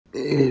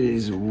It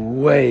is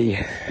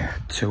way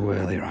too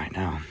early right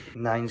now.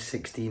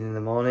 9:16 in the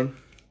morning.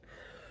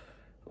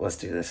 Let's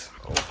do this.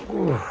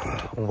 Ooh,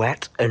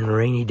 wet and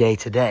rainy day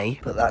today,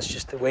 but that's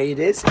just the way it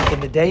is in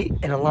the day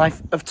in a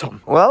life of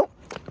Tom. Well,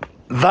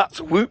 that's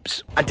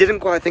whoops. I didn't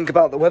quite think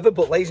about the weather,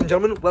 but ladies and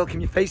gentlemen, welcome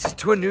your faces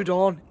to a new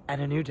dawn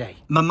and a new day.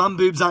 My man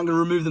boobs aren't going to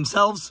remove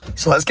themselves,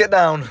 so let's get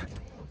down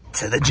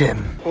to the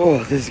gym. Oh,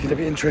 this is going to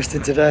be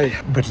interesting today,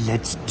 but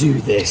let's do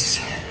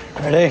this.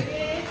 Ready?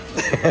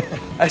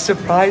 A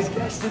surprise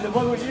guest in the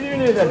morning. What are you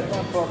doing here then?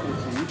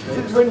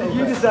 Since when did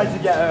you decide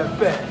to get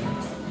fit?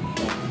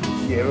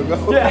 A year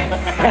ago.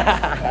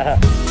 Yeah.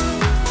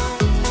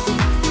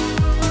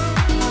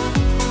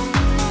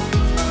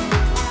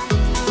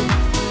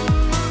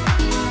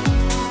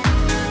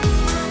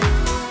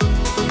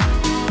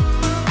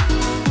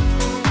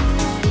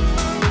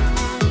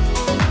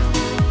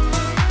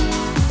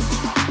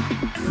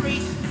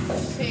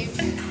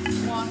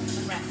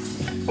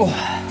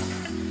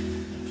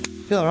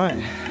 Feel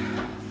alright.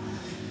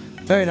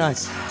 Very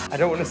nice. I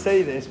don't want to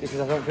say this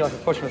because I don't feel like I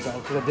push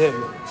myself, because I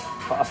do,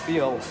 but I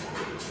feel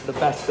the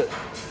best that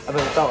I've ever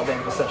felt at the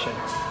end of a session.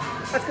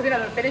 That's because you're not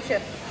going to finish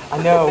it. I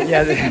know,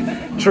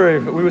 yeah, true.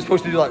 We were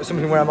supposed to do like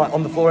something where I'm like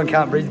on the floor and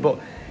can't breathe, but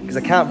because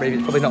I can't breathe,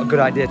 it's probably not a good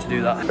idea to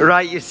do that.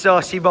 Right, you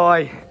saucy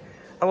boy.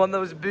 I want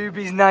those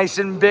boobies nice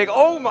and big.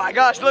 Oh my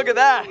gosh, look at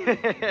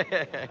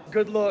that.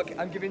 Good luck,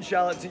 I'm giving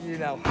Charlotte to you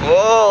now.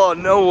 Oh,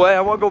 no way, I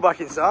want to go back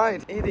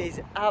inside. It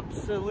is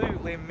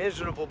absolutely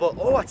miserable, but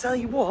oh, I tell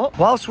you what.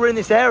 Whilst we're in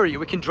this area,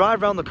 we can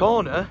drive around the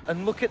corner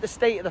and look at the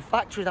state of the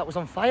factory that was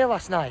on fire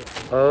last night.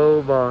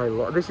 Oh my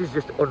Lord, this is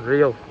just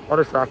unreal.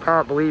 Honestly, I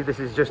can't believe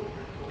this is just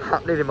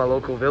happening in my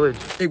local village.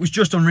 It was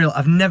just unreal.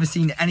 I've never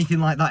seen anything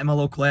like that in my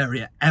local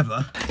area,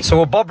 ever. So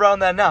we'll bob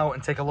round there now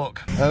and take a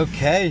look.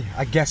 Okay,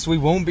 I guess we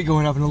won't be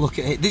going having a look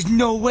at it. There's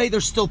no way they're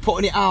still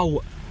putting it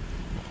out.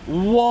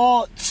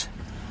 What?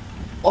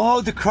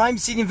 Oh, the crime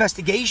scene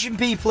investigation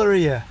people are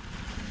here.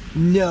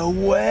 No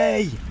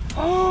way.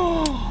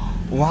 Oh,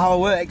 wow, I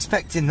weren't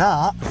expecting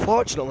that.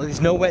 Fortunately,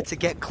 there's nowhere to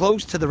get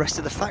close to the rest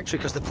of the factory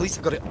because the police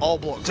have got it all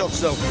blocked off,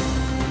 so...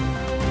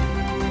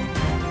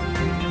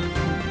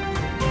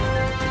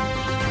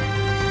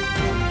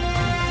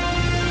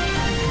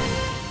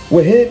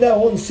 We're here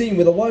now on scene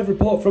with a live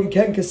report from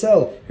Ken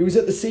Cassell, who was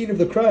at the scene of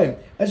the crime.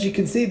 As you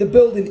can see, the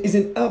building is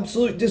in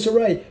absolute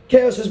disarray.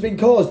 Chaos has been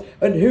caused,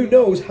 and who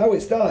knows how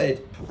it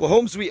started. We're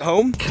home sweet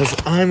home, because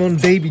I'm on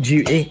baby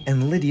duty,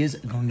 and Lydia's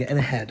gone getting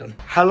her hair done.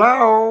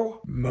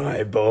 Hello,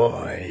 my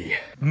boy.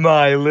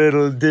 My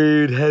little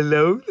dude,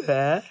 hello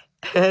there.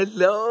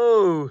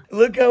 Hello.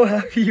 Look how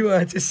happy you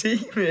are to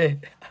see me.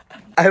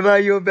 Am I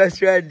your best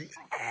friend?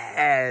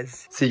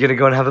 Yes. So you're going to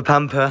go and have a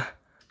pamper?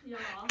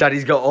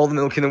 Daddy's got all the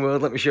milk in the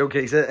world, let me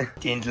showcase it.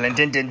 Dun, dun,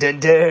 dun, dun, dun,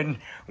 dun.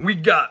 We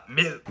got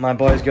milk. My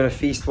boy's gonna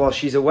feast while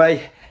she's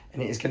away,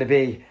 and it is gonna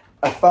be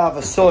a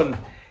father-son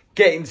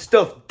getting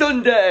stuff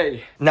done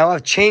day. Now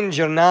I've changed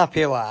your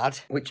nappy, lad,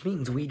 which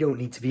means we don't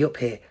need to be up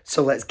here.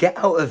 So let's get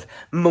out of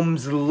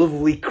Mum's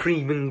lovely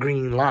cream and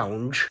green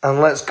lounge, and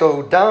let's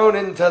go down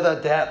into the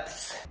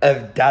depths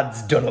of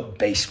Dad's done-up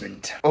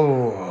basement.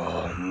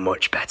 Oh,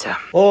 much better.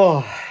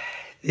 Oh.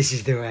 This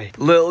is the way.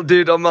 Little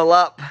dude on my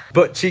lap.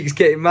 Butt cheeks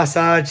getting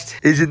massaged.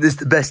 Isn't this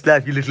the best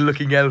life, you little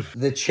looking elf?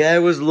 The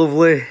chair was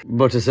lovely,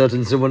 but a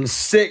certain someone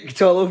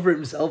sicked all over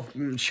himself.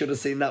 Should have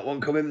seen that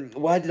one coming.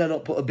 Why did I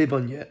not put a bib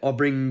on you or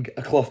bring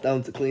a cloth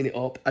down to clean it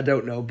up? I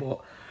don't know, but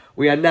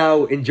we are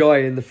now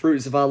enjoying the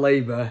fruits of our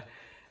labour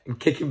and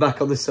kicking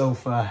back on the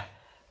sofa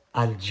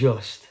and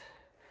just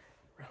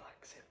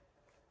relaxing.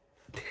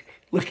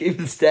 Look at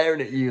him staring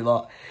at you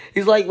lot.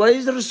 He's like, why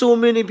is there so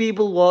many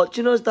people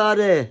watching us,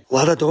 Daddy?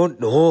 Lad, I don't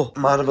know.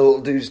 Man, my little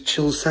dude's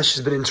chill sesh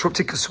has been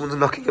interrupted because someone's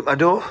knocking at my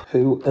door.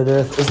 Who on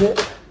earth is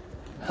it?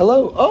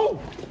 Hello? Oh!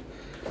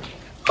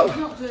 It's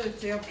not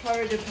dirty, I've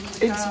carried it from the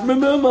car. It's my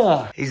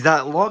mama. Is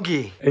that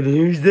Loggy? And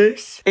who's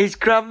this? It's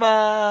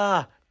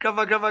Grandma.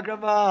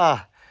 Grandma.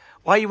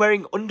 Why are you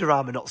wearing Under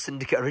Armour, not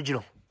Syndicate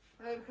Original?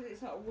 Because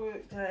it's not a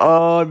work day.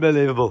 Oh,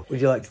 unbelievable.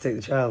 Would you like to take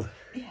the child?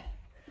 Yeah,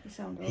 you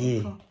sound awful.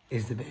 He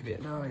is the baby.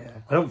 No, yeah.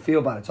 I don't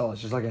feel bad at all. It's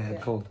just like a head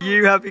cold.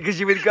 You happy because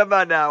you're with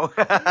Grandma now?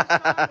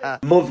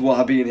 Mother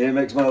water being here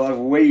makes my life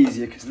way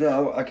easier because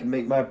now I can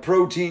make my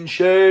protein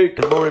shake.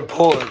 And more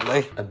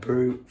importantly, a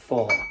brew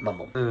for my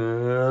mum.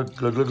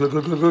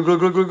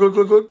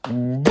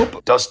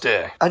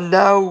 Dusty. And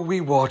now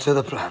we water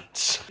the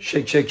plants.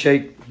 Shake. Shake.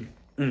 Shake,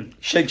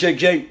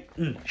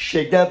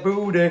 shake that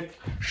booty.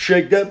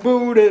 Shake that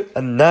booty.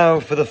 And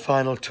now for the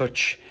final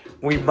touch.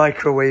 We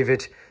microwave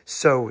it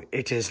so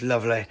it is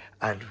lovely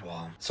and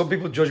warm. Some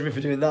people judge me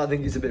for doing that. I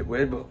think it's a bit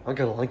weird, but I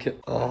kind of like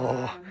it.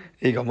 Oh,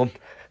 here you go, Mum.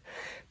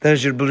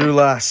 There's your blue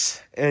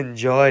lass.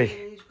 Enjoy.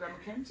 Grandma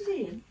Kent is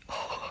in.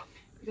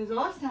 Because the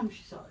last time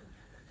she saw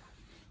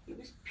it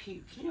was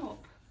puking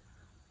up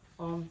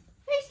on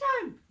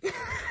FaceTime.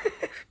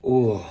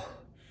 Oh,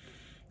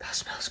 that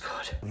smells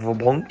good.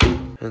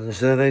 And the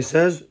survey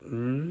says,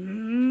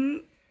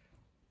 And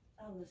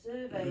the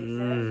survey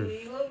says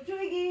we love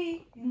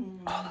Twiggy.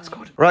 Oh, that's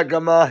good. Right,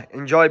 Grandma,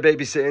 enjoy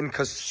babysitting,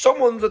 because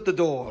someone's at the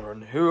door.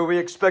 And who are we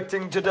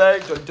expecting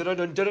today? Dun, dun,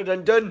 dun, dun,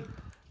 dun, dun.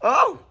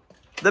 Oh,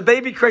 the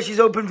baby creche is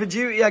open for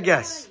duty, I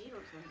guess.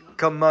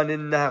 Come on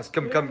in the house.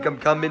 Come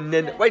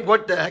in. Wait,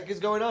 what the heck is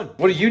going on?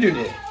 What are you doing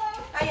here?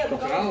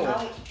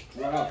 Oh,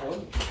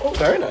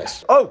 very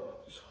nice. Oh,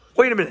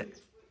 wait a minute.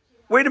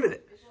 Where'd you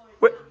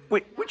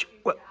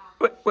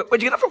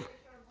get that from?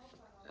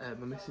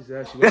 My missus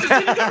there.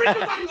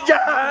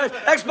 Yes!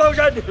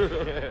 Explosion!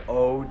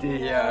 Oh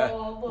dear.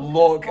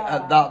 Look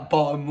at that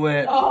bottom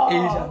lip.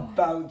 He's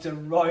about to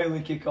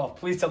royally kick off.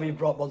 Please tell me you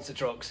brought monster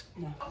trucks.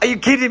 No. Are you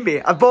kidding me?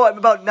 I bought him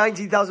about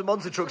 19,000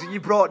 monster trucks and you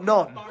brought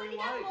none.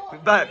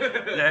 But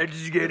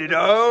let's get it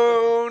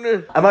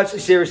on. I'm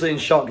actually seriously in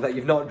shock that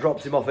you've not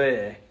dropped him off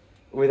here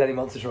with any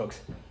monster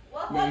trucks.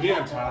 No, we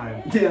didn't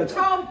have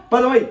time.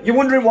 By the way, you're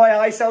wondering why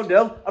I sound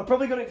ill? I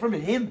probably got it from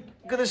him.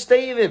 I'm gonna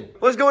stay with him.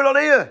 What's going on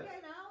here?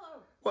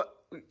 What?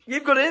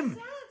 You've got him.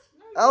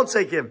 I'll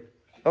take him.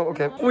 Oh,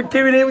 okay. What we're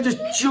doing here, we're just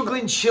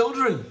juggling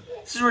children.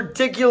 This is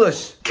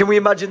ridiculous. Can we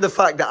imagine the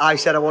fact that I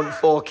said I want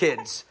 4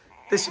 kids?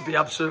 This would be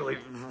absolutely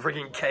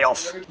frigging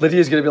chaos.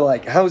 Lydia's gonna be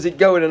like, how's it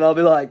going? And I'll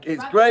be like,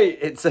 it's great,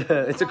 it's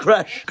a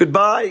crash.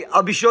 Goodbye.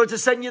 I'll be sure to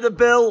send you the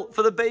bill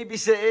for the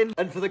babysitting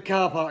and for the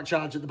car park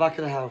charge at the back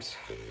of the house.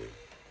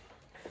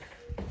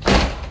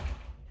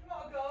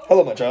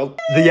 Hello, my child.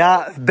 The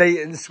art of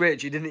bait and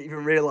switch. You didn't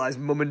even realise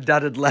Mum and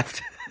Dad had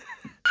left.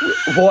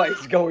 What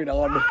is going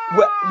on?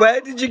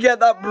 Where did you get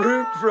that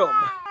broom from?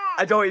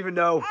 I don't even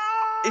know.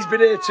 He's been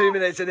here 2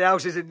 minutes and the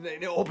house is in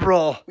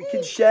uproar. We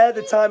can share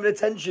the time and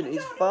attention.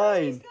 It's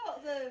fine.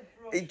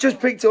 He just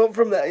picked it up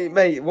from there.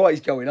 Mate, what is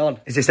going on?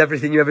 Is this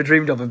everything you ever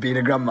dreamed of being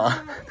a grandma?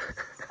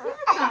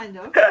 Kind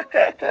of.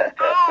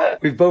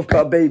 We've both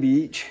got a baby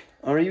each.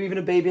 Are you even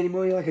a baby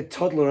anymore? You're like a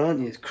toddler, aren't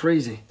you? It's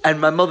crazy. And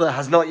my mother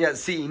has not yet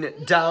seen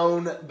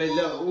down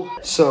below.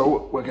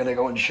 So we're going to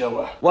go and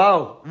show her.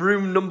 Wow,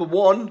 room number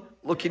 1.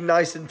 Looking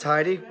nice and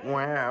tidy.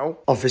 Wow.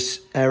 Office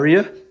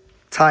area.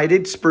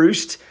 Tidied,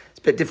 spruced. It's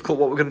a bit difficult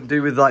what we're going to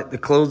do with like the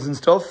clothes and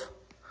stuff.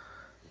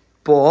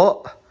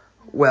 But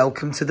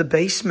welcome to the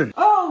basement.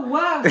 Oh,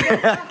 wow.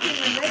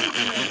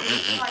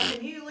 It's like a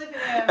new living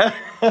area.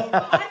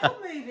 I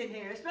could move in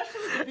here,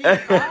 especially with the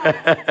big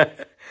bar.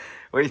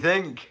 What do you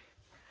think?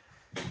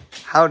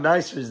 How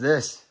nice was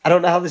this? I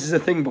don't know how this is a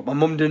thing, but my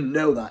mum didn't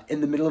know that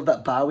in the middle of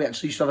that bar, we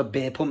actually used to have a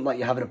beer pump like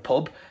you have in a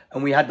pub.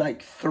 And we had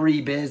like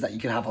 3 beers that you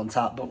could have on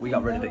tap, but we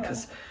got rid of it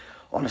because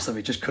honestly,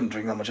 we just couldn't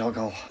drink that much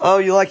alcohol. Oh,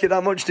 you like it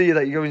that much, do you,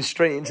 that you're going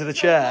straight into the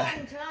chair?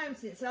 Time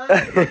since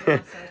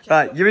I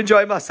Right, you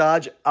enjoy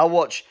massage. I'll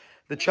watch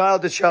the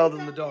child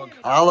and the dog.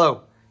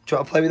 Hello. Do you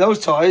want to play with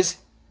those toys?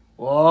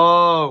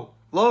 Whoa,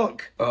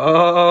 look.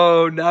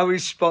 Oh, now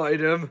he's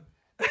spotted him.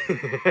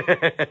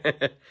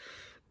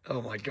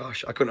 Oh my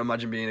gosh, I couldn't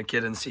imagine being a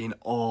kid and seeing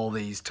all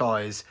these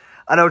toys.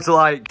 I know to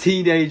like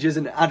teenagers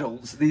and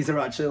adults, these are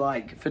actually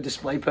like for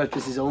display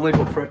purposes only,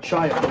 but for a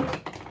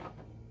child.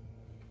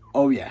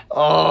 Oh yeah.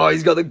 Oh,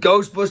 he's got the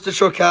Ghostbuster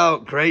truck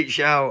out. Great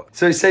shout.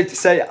 So it's safe to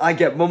say I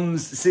get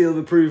Mum's seal of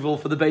approval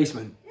for the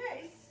basement. Yeah,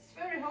 it's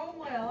very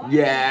homely, I like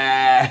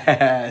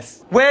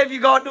Yes. Where have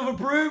you got another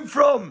broom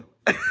from?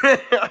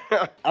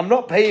 I'm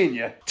not paying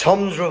you.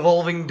 Tom's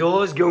revolving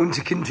door is going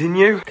to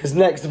continue because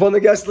next up on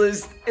the guest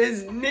list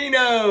is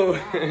Nino.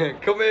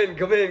 Come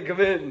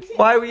in.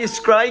 Why were you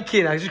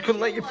striking? I just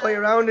couldn't let you play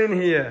around in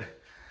here.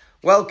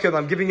 Welcome,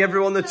 I'm giving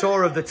everyone the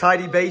tour of the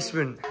tidy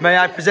basement. May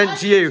I present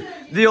to you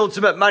the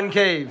ultimate man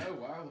cave? Oh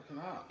wow, look at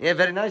that. Yeah,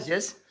 very nice,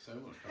 yes? So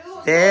much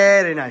better.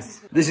 Very nice.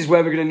 This is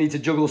where we're going to need to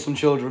juggle some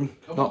children.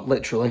 Not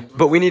literally.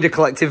 But we need a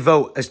collective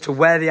vote as to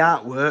where the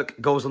artwork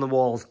goes on the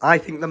walls. I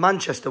think the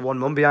Manchester one,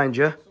 Mum, behind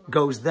you,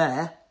 goes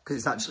there, because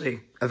it's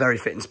actually a very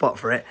fitting spot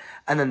for it.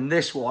 And then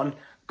this one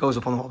goes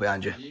up on the wall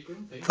behind you.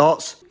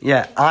 Thoughts?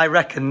 Yeah, I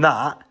reckon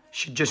that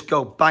should just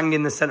go bang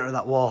in the centre of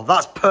that wall.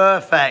 That's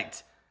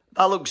perfect.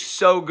 That looks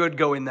so good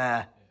going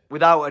there,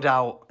 without a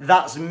doubt.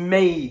 That's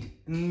made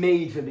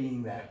for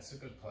being there. It's a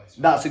good place.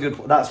 That's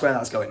where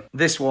that's going.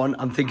 This one,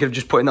 I'm thinking of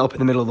just putting that up in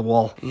the middle of the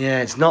wall.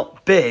 Yeah, it's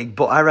not big,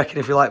 but I reckon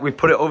if we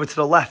put it over to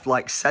the left,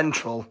 like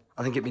central,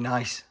 I think it'd be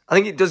nice. I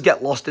think it does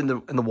get lost in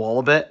the wall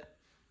a bit,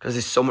 because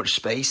there's so much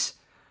space.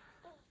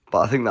 But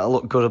I think that'll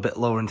look good a bit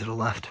lower into the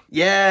left.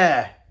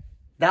 Yeah,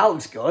 that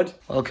looks good.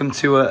 Welcome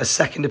to a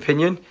second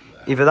opinion.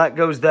 Either that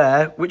goes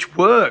there, which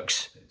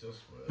works. It does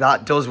work.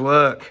 That does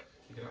work.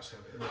 You can actually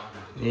have it in line.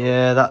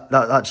 Yeah,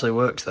 that actually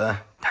works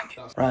there. Dang it.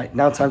 Right,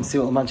 now time to see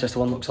what the Manchester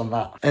one looks on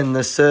that. And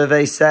the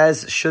survey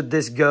says, should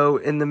this go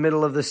in the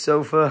middle of the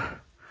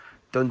sofa?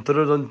 Dun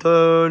dun dun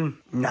dun.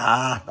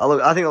 Nah,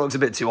 I think it looks a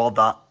bit too odd,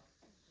 that.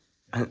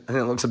 I think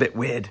it looks a bit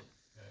weird.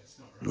 Yeah, it's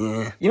not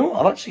really. Yeah. You know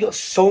what? I've actually got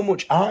so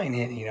much art in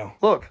here, you know.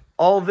 Look,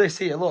 all this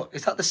here, look.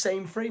 Is that the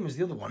same frame as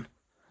the other one?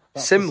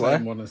 That's Similar. the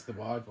same one as the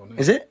wide one.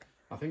 Is it?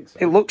 I think so.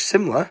 It looks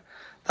similar.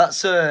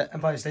 That's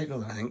Empire State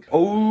Building, I think.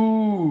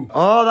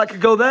 Oh, that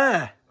could go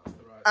there. That's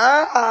the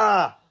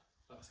right.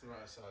 That's the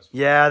right size.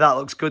 Yeah, that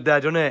looks good there,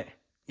 doesn't it?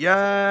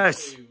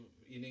 Yes.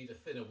 You need a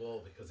thinner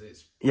wall because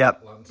it's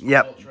Yep,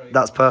 yep,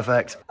 that's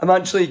perfect. I'm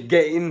actually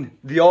getting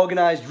the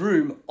organised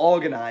room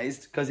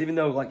organised, because even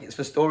though like it's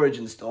for storage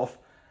and stuff,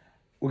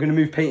 we're going to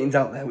move paintings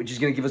out there, which is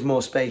going to give us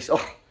more space.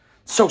 Oh,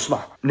 so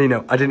smart.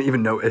 Nino, I didn't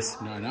even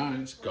notice. No,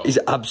 it's gone. He's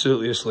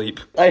absolutely asleep.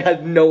 I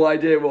had no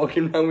idea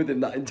walking around with him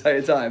that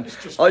entire time.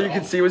 All you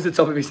could see was the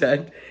top of his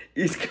head.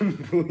 He's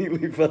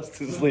completely fast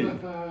asleep.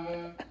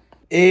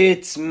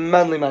 It's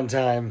manly man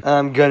time.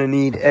 I'm gonna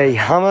need a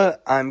hammer.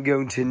 I'm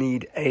going to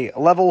need a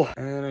level.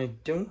 And I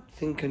don't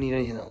think I need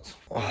anything else.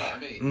 Oh,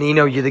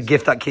 Nino, you're the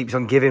gift that keeps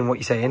on giving. What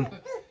you saying?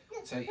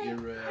 Take your...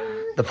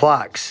 The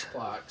plaques.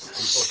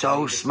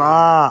 So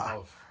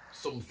smart.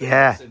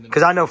 Yeah,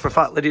 because I know for a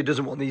fact Lydia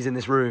doesn't want these in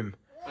this room.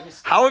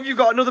 How have you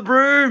got another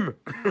broom?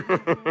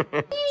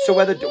 So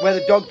where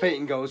the dog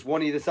painting goes,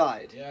 one either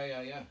side?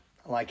 Yeah.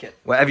 I like it.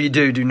 Whatever you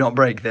do, do not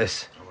break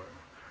this.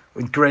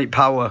 With great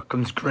power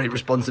comes great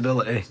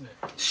responsibility.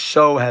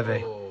 So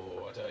heavy.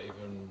 Oh, I don't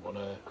even want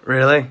to...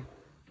 Really?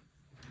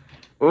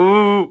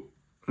 Ooh.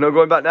 No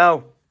going back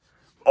now.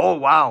 Oh,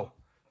 wow.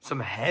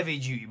 Some heavy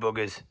duty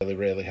buggers.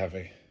 Really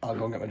heavy. I'll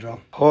go and get my drill.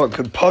 Oh, it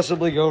could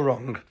possibly go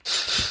wrong.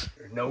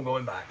 There's no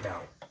going back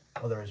now.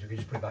 Well, there is. We could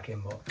just put it back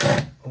in, but...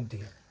 Oh,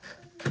 dear.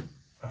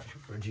 Right,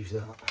 should we reduce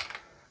that?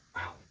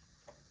 Ow.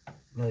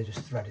 Nearly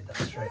just threaded that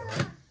straight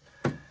away.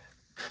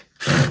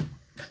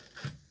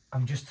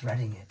 I'm just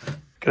threading it.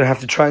 Gonna have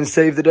to try and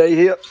save the day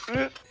here.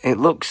 It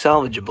looks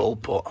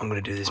salvageable, but I'm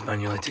gonna do this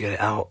manually to get it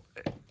out.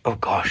 Oh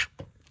gosh,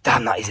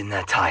 damn, that is in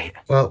there tight.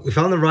 Well, we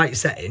found the right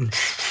setting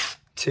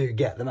to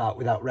get them out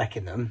without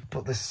wrecking them.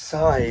 But the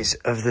size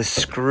of the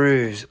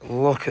screws,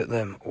 look at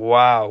them,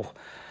 wow.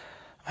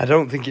 I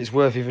don't think it's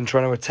worth even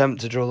trying to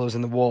attempt to drill those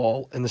in the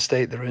wall in the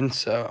state they're in,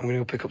 so I'm gonna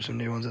go pick up some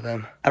new ones of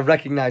them. I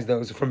recognise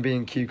those from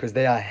B&Q because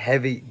they are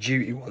heavy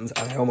duty ones,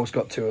 and I almost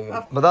got 2 of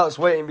them. But that's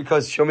waiting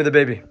because show me the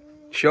baby.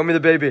 Show me the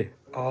baby.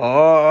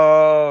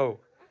 Oh,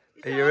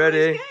 are you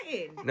ready?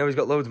 No, he's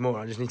got loads more.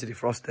 I just need to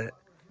defrost it.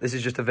 This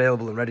is just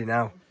available and ready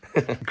now.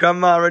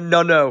 Grandma and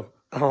Nono.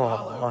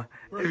 Oh,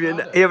 you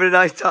having a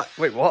nice time?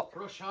 Wait, what?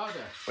 Brush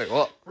harder. Wait,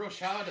 what? Brush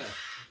harder.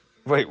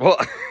 Wait,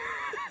 what?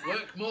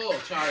 Work more,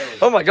 child.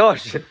 Oh my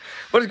gosh,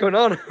 what is going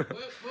on? Work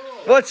more.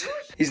 What?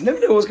 He's never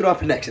know what's going to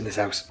happen next in this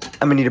house.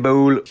 I'm going to need a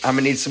bowl. I'm going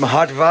to need some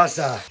hot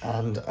water.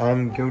 And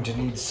I'm going to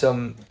need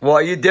some... What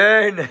are you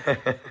doing?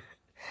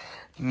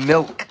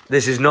 Milk.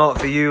 This is not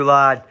for you,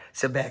 lad.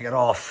 So beg it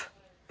off.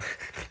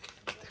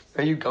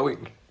 Where are you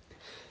going?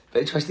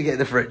 But he tries to get in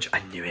the fridge.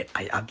 I knew it.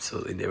 I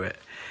absolutely knew it.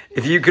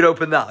 If you could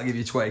open that, I'll give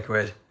you 20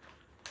 quid.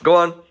 Go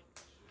on.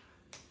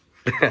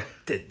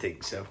 Didn't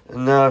think so.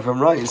 No, if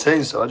I'm right in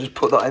saying so, I just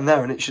put that in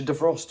there and it should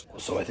defrost.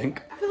 So I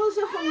think. I feel as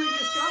if I only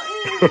just got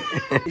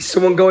here. Is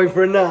someone going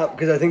for a nap?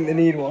 Because I think they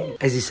need one.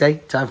 As you say,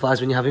 time flies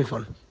when you're having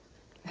fun.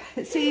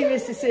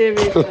 Serious to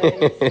serious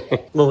face.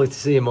 Lovely to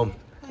see you, Mum.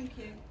 Thank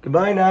you.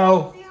 Goodbye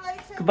now. See you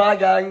later. Goodbye,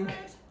 gang.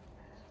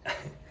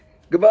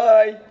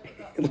 Goodbye.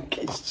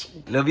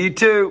 Love you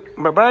too.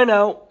 Bye-bye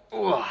now.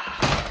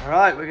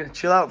 Alright, we're going to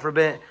chill out for a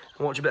bit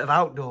and watch a bit of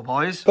outdoor,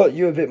 boys. Got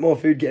you a bit more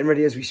food getting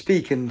ready as we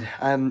speak, and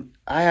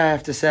I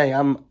have to say,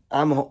 I'm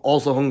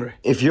also hungry.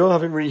 If you're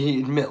having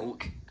reheated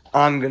milk,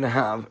 I'm going to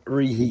have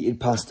reheated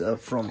pasta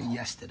from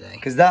yesterday.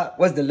 Because that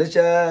was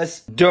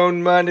delicious.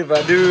 Don't mind if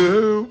I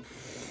do.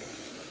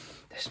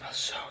 This smells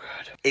so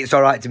good. It's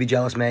alright to be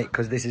jealous, mate,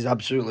 because this is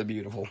absolutely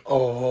beautiful.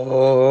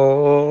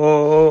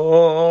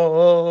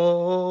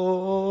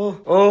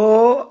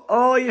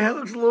 Oh, your hair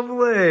looks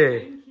lovely.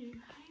 Thank you.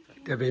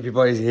 The baby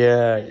boy's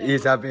here.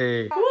 He's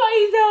happy. What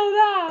is all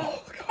that?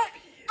 Oh, look how happy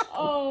he is.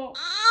 Oh.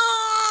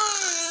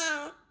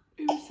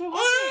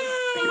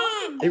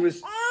 He was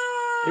so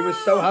happy. He was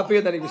so happy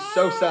and then he was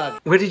so sad.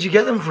 Where did you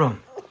get them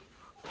from?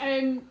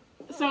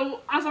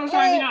 So as I was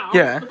driving out,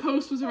 the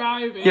post was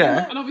arriving,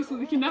 and obviously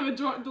they can never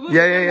drop delivery.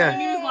 Yeah.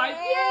 And he was like,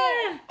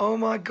 yeah. Oh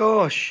my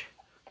gosh.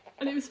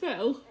 And it was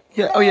Phil.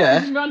 Yeah. Oh yeah.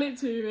 He ran it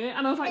to me,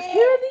 and I was like, who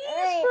are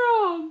these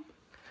from?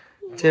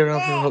 Dear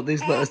Alfie, I hope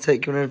these letters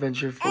take you on an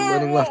adventure full of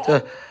learning,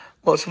 laughter.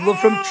 Lots of love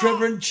from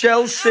Trevor and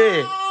Chelsea.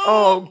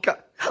 Oh God,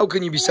 how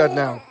can you be sad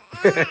now?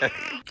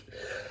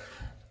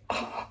 I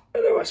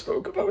know I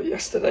spoke about it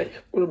yesterday.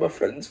 One of my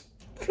friends'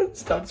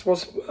 dads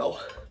wasn't well.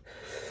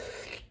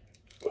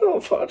 Well,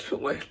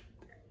 unfortunately,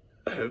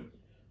 ended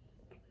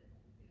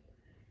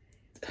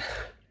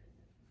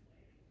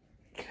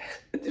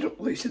up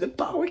losing the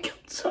bowel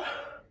cancer.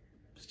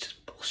 It's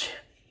just bullshit.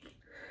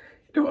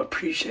 You don't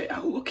appreciate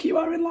how lucky you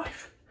are in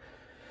life.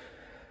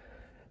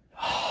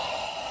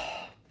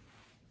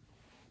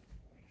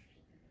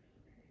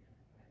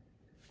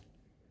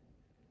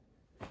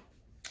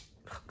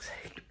 Fuck's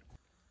sake.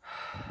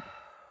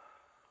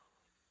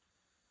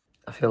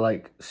 I feel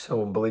like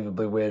so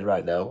unbelievably weird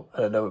right now.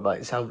 And I know it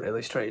might sound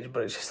really strange,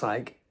 but it's just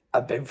like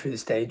I've been through the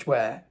stage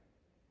where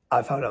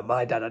I found out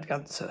my dad had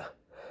cancer.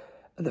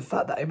 And the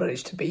fact that I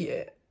managed to beat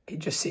it, it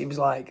just seems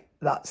like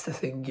that's the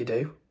thing you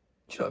do.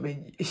 Do you know what I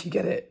mean? If you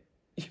get it,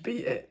 you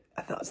beat it.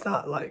 And that's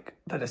that. Like,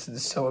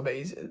 medicine's so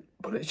amazing.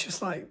 But it's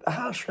just like, the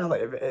harsh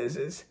reality of it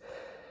is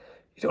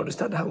you don't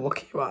understand how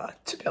lucky you are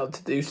to be able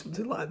to do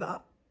something like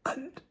that.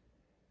 And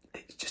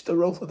it's just a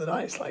roll of the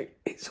dice. Like,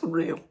 it's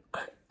unreal.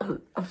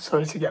 I'm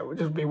sorry to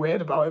just be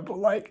weird about it, but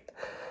like,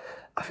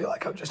 I feel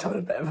like I'm just having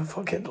a bit of a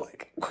fucking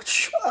like,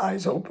 shut my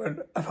eyes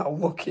open of how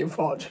lucky and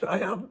fortunate I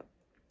am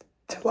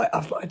to like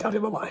have my dad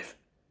in my life.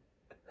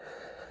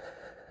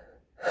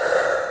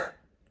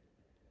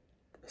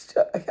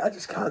 I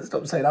just can't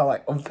stop saying how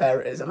like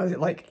unfair it is, and I think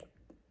like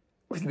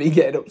with me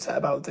getting upset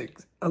about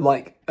things, I'm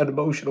like an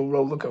emotional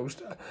roller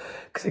coaster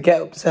because I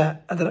get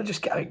upset and then I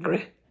just get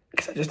angry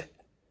because I just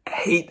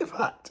hate the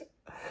fact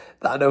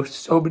that I know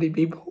so many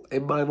people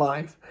in my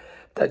life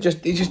that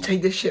they just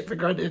take this shit for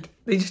granted.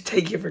 They just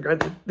take it for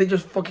granted. They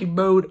just fucking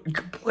moan and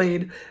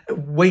complain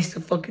and waste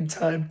their fucking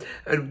time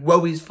and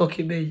woe is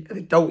fucking me, and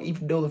they don't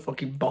even know they're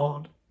fucking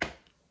born. I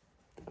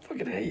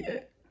fucking hate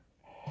it.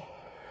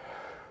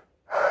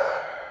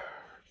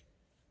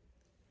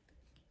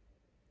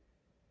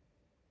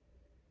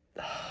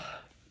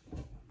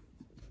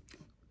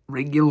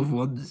 Ring your loved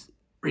ones,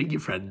 ring your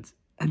friends,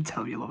 and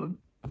tell them you love them.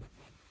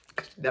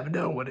 Because you never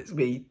know when it's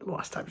me the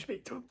last time you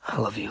speak to them. I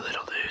love you,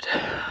 little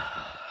dude.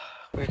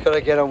 We've got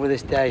to get on with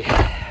this day.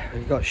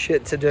 We've got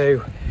shit to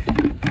do.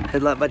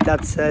 And like my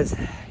dad says,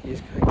 you're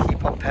just going to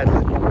keep on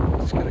pedaling.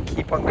 Just going to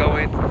keep on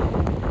going.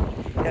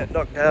 You get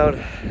knocked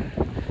down,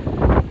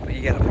 but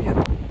you get up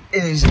again.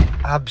 It is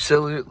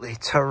absolutely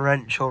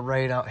torrential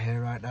rain out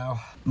here right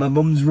now. My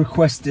mum's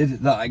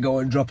requested that I go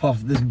and drop off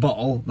this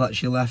bottle that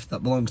she left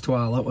that belongs to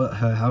Arlo at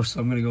her house,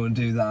 so I'm going to go and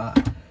do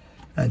that.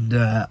 And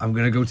I'm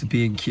going to go to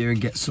B&Q and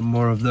get some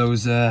more of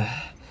those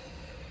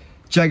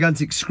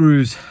gigantic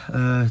screws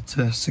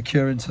to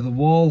secure into the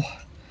wall.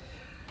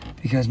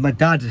 Because my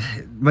dad,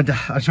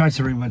 I tried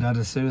to ring my dad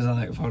as soon as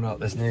I found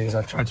out this news.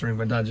 I tried to ring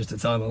my dad just to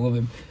tell him I love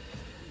him.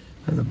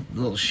 And the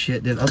little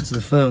shit didn't answer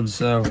the phone,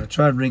 so I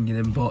tried ringing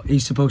him, but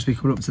he's supposed to be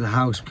coming up to the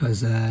house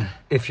because,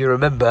 if you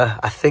remember,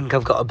 I think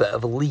I've got a bit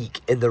of a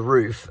leak in the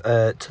roof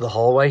to the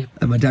hallway.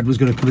 And my dad was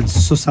going to come and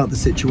suss out the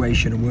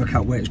situation and work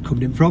out where it's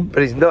coming in from.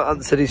 But he's not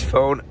answered his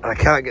phone, and I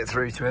can't get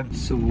through to him.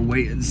 So we'll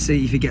wait and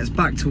see if he gets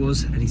back to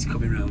us and he's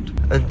coming round.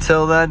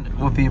 Until then,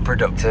 we're being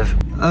productive.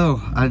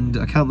 Oh, and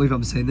I can't believe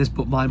I'm saying this,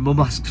 but my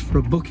mum asked for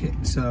a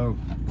bucket, so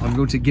I'm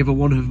going to give her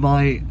one of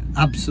my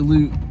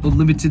absolute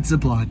unlimited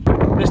supply.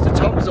 Mr.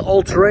 Tom's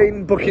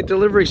all-terrain bucket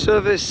delivery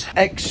service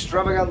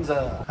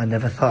extravaganza. I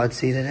never thought I'd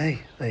see the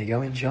day. There you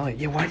go, enjoy.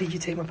 Yeah, why did you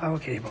take my power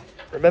cable?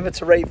 Remember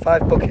to rate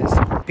 5 buckets.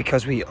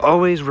 Because we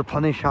always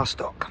replenish our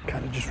stock.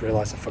 Kind of just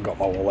realised I forgot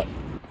my wallet.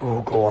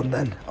 Oh, go on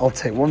then. I'll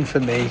take one for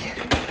me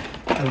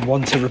and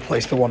one to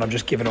replace the one I've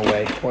just given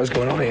away. What is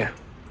going on here?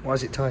 Why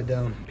is it tied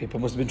down? People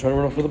must have been trying to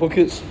run off with the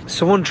buckets.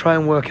 Someone try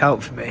and work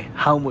out for me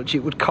how much it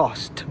would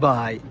cost to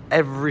buy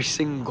every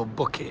single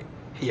bucket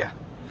here.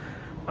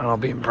 And I'll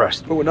be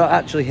impressed. But we're not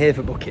actually here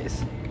for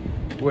buckets.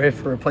 We're here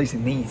for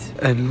replacing these.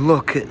 And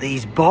look at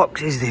these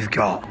boxes they've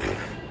got.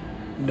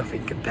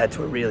 Nothing compared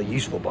to a really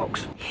useful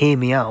box. Hear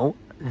me out.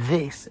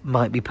 This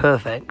might be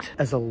perfect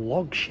as a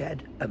log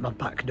shed at my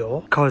back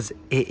door because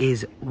it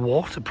is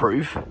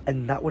waterproof,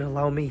 and that would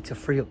allow me to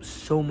free up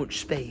so much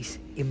space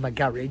in my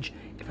garage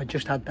if I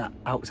just had that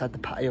outside the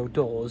patio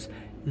doors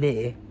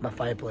near my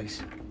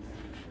fireplace.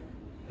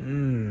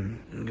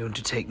 I'm going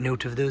to take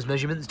note of those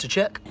measurements to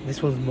check.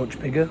 This one's much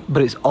bigger,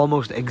 but it's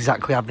almost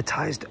exactly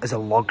advertised as a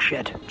log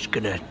shed. Just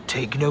gonna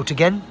take note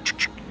again.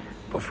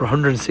 But for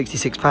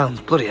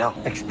 £166, bloody hell,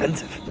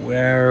 expensive.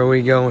 Where are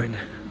we going?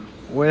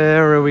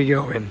 Where are we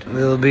going?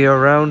 We'll be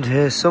around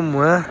here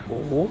somewhere.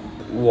 Oh,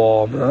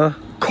 warmer,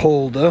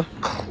 colder,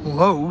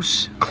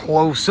 close,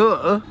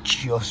 closer,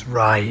 just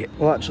right.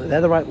 Well, actually,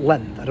 they're the right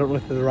length. I don't know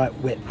if they're the right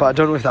width, but I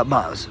don't know if that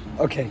matters.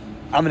 Okay,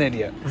 I'm an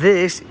idiot.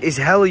 This is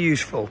hella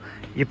useful.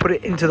 You put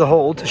it into the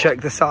hole to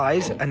check the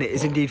size, and it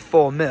is indeed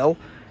 4mm.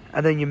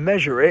 And then you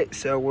measure it,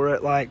 so we're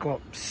at like, what,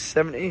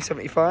 70,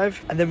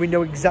 75? And then we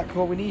know exactly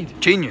what we need.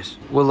 Genius.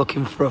 We're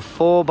looking for a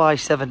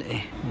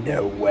 4x70.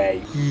 No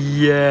way.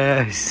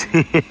 Yes.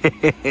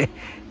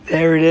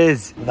 There it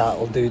is.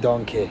 That'll do,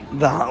 donkey.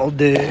 That'll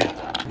do.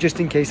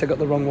 Just in case I got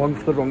the wrong one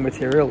for the wrong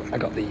material, I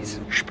got these.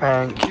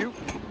 Spank you.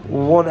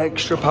 One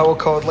extra power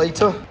cord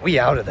later. We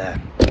out of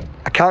there.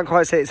 I can't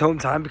quite say it's home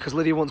time because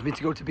Lydia wants me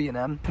to go to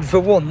B&M. For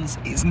once,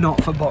 it's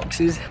not for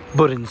boxes,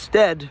 but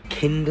instead,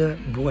 Kinder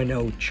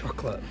Bueno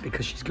chocolate,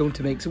 because she's going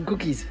to make some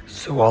cookies.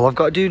 So all I've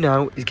got to do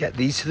now is get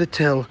these to the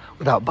till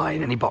without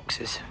buying any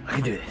boxes. I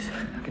can do this.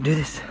 I can do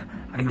this.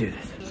 I can do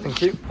this.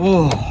 Thank you.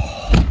 Oh,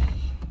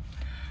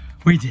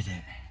 we did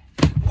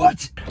it.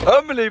 What?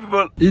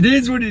 Unbelievable. It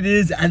is what it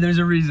is, and there's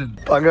a reason.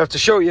 But I'm going to have to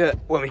show you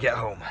when we get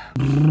home.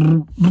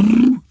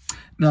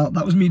 Now,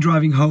 that was me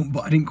driving home,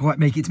 but I didn't quite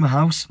make it to my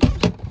house.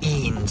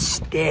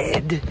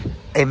 Instead,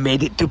 I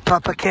made it to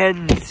Papa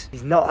Ken's.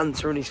 He's not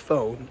answering his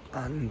phone,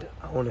 and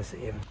I want to see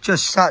him.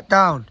 Just sat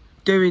down,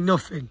 doing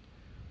nothing.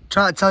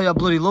 Trying to tell you I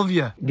bloody love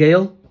you.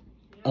 Gail,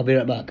 I'll be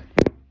right back.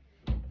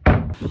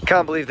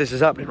 Can't believe this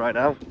is happening right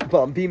now.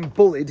 But I'm being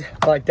bullied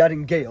by Dad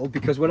and Gail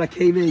because when I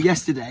came here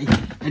yesterday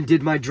and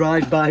did my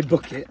drive-by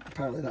bucket,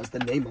 apparently that's the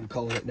name I'm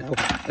calling it now,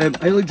 I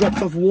only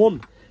dropped off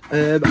one.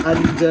 And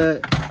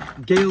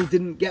Gail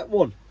didn't get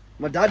one.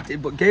 My dad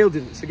did, but Gail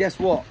didn't. So guess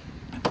what?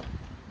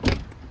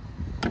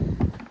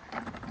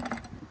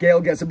 Gail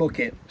gets a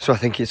bucket. So I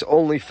think it's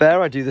only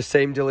fair I do the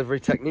same delivery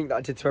technique that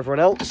I did to everyone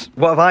else.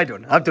 What have I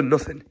done? I've done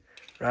nothing,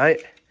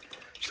 right?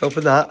 Just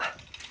open that.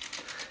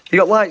 You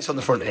got lights on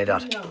the front here,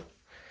 Dad? No.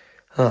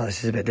 Oh,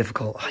 this is a bit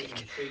difficult. Oh, you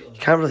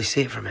can't really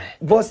see it from here.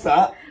 What's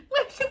that?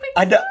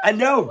 I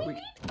know.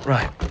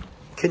 Right.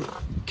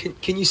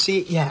 Can you see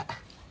it yet?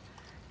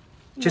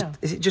 Just no.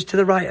 Is it just to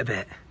the right a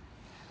bit?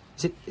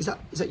 Is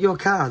that your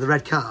car, the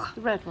red car?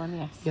 The red one,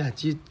 yes. Yeah.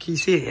 Can you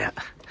see it yet?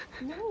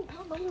 No,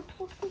 not on your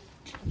pussy.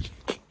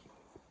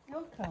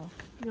 Your car,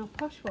 your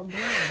posh one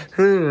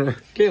below.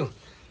 Gail,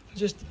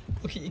 just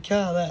look at your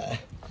car there.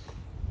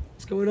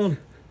 What's going on?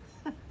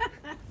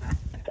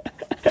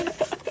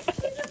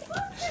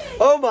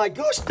 Oh my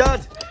gosh,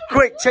 Dad!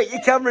 Quick, check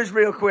your cameras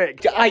real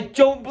quick. I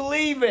don't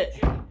believe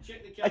it.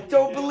 I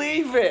don't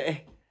believe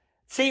it.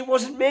 See, it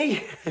wasn't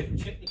me.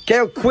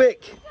 Gail,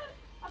 quick.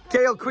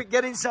 Gail, quick,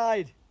 get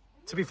inside.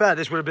 To be fair,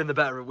 this would have been the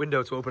better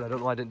window to open. I don't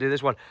know why I didn't do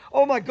this one.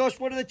 Oh my gosh,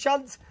 what are the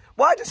chances?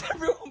 Why does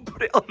everyone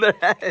put it on their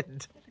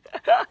head?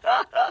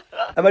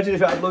 Imagine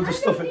if it had loads of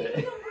stuff in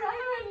it.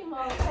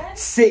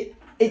 See,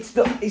 it's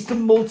the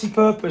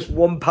multi-purpose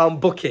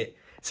 £1 bucket.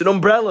 It's an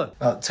umbrella.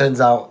 Well, it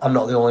turns out I'm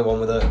not the only one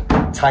with a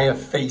entire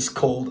face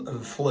cold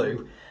and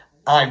flu.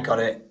 I've got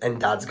it and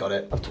Dad's got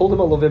it. I've told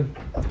him I love him.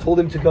 I've told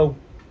him to go.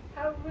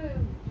 How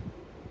rude.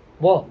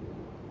 What?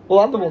 Well,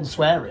 I'm the one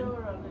swearing.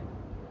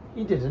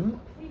 He didn't.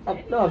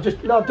 I've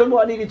done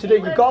what I needed to do.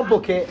 You've got a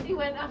bucket. He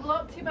went, I've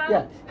locked him out.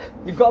 Yeah,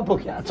 you've got a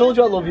bucket. I told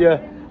you I love you,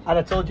 and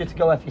I told you to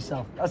go F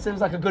yourself. That seems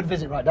like a good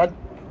visit, right, Dad?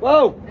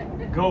 Whoa!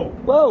 Go.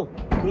 Whoa!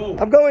 Go.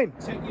 I'm going.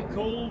 Take your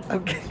cold.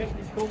 Okay. Take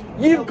your cold.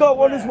 You've got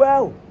one as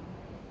well.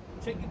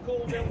 Take your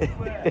cold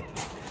elsewhere.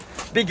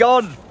 Be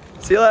gone.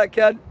 See you later,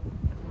 Ken.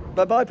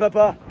 Bye-bye,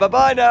 Papa.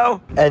 Bye-bye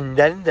now. And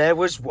then there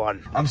was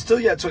one. I'm still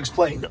yet to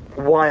explain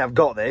why I've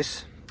got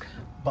this,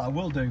 but I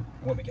will do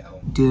when we get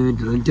home. Dun,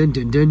 dun, dun,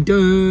 dun, dun,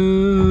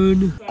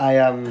 dun. I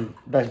am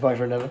best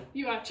boyfriend ever.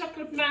 You are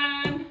chocolate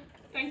man.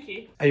 Thank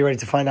you. Are you ready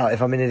to find out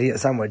if I'm an idiot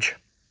sandwich?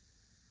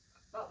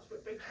 That's a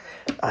bit big.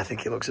 I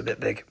think it looks a bit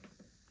big.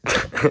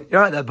 You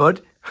alright there,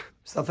 bud?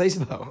 What's that face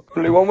about?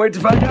 Only one way to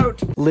find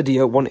out.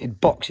 Lydia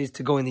wanted boxes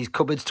to go in these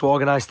cupboards to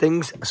organise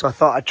things, so I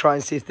thought I'd try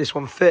and see if this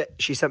one fit.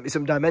 She sent me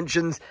some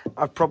dimensions.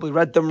 I've probably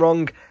read them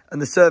wrong,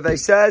 and the survey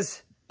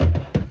says,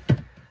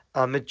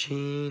 I'm a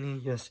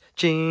genius,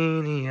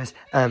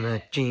 I'm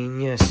a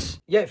genius.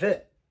 Yeah, it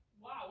fit.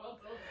 Wow, well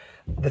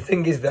done. The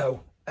thing is,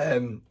 though,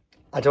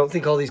 I don't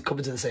think all these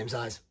cupboards are the same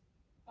size.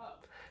 Oh.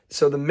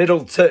 So the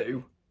middle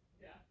two,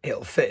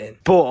 it'll fit in.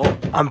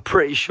 But I'm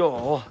pretty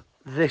sure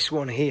this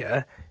one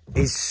here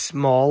is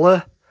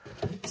smaller.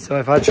 So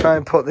if I try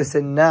and put this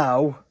in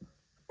now,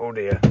 oh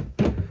dear.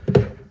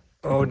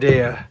 Oh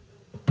dear.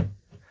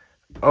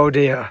 Oh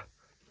dear.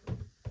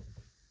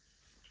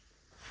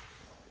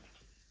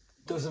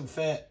 Doesn't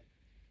fit.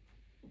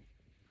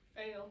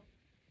 Fail.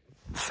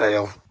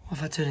 Fail. What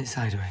if I turn it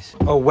sideways?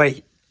 Oh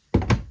wait,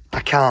 I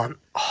can't.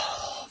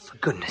 Oh, for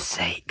goodness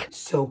sake.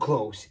 So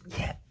close,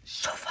 yet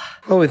so far.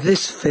 Well, with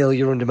this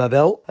failure under my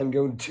belt, I'm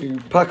going to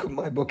pack up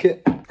my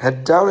bucket,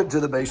 head down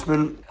into the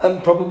basement,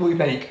 and probably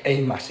make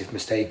a massive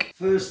mistake.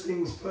 First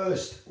things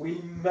first, we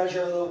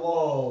measure the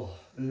wall,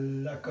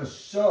 like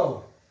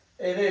so.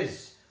 It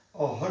is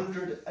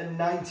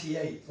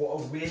 198,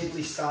 what a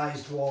weirdly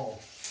sized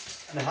wall.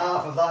 And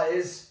half of that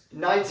is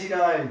 99.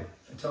 I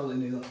totally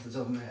knew that off the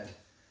top of my head.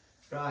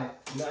 Right,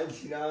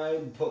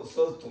 99 puts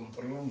us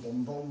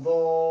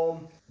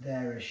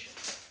there-ish.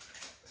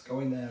 Let's go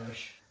in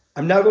there-ish.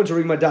 I'm now going to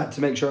ring my dad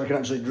to make sure I can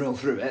actually drill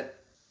through it.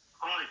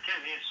 Alright,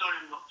 Ken, yeah, sorry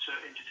I'm not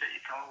in to take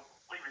your call.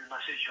 Leave me a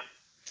message.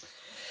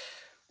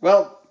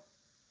 Well,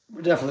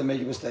 we're definitely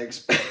making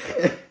mistakes.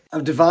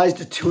 I've devised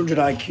a 200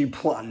 IQ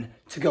plan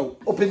to go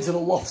up into the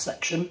loft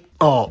section,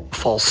 or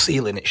false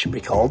ceiling it should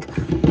be called,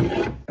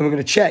 and we're going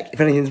to check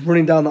if anything's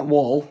running down that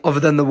wall other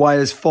than the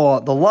wires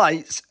for the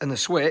lights and the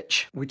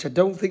switch, which I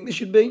don't think there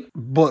should be,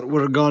 but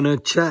we're going to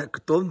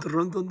check. Dun,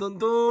 dun, dun, dun,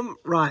 dun.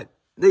 Right.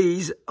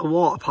 These are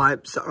water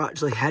pipes that are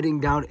actually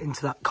heading down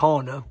into that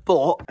corner,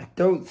 but I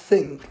don't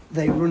think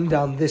they run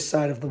down this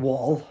side of the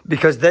wall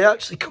because they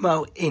actually come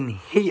out in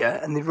here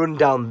and they run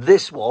down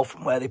this wall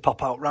from where they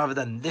pop out rather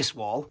than this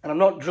wall. And I'm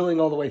not drilling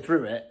all the way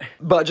through it,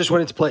 but I just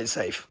wanted to play it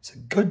safe. It's a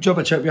good job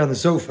I checked behind the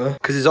sofa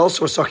because there's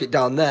also a socket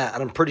down there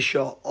and I'm pretty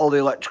sure all the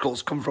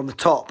electricals come from the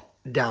top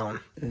down.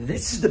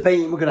 This is the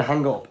painting we're going to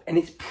hang up and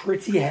it's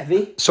pretty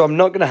heavy. So I'm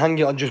not going to hang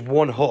it on just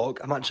one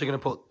hook. I'm actually going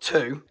to put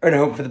two and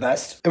hope for the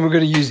best. And we're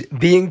going to use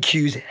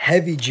B&Q's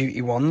heavy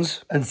duty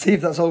ones and see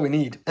if that's all we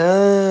need.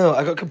 Oh,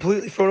 I got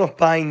completely thrown off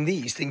buying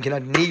these thinking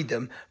I'd need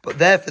them, but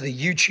they're for the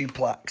YouTube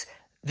plaques.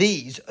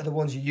 These are the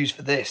ones you use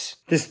for this.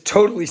 This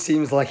totally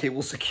seems like it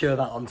will secure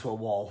that onto a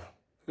wall.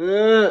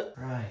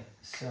 Right,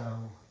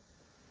 so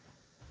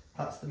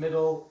that's the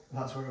middle.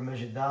 That's where I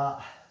measured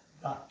that.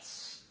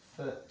 That's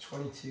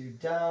 22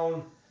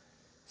 down,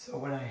 so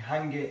when I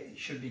hang it, it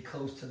should be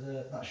close to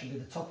that should be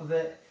the top of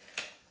it.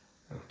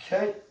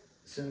 Okay,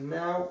 so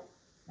now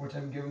what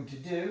I'm going to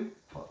do,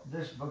 put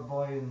this bad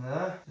boy in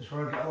there. This is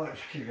where I get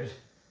electrocuted.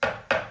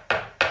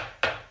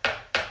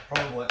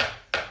 Probably.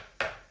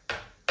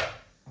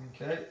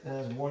 Okay,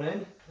 there's one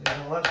in.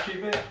 Let's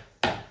keep it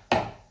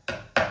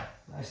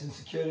nice and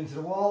secured into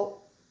the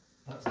wall.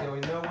 That's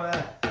going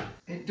nowhere.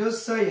 It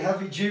does say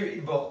heavy duty,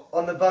 but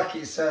on the back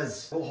it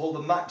says will hold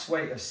a max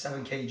weight of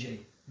 7 kg.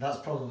 That's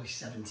probably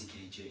 70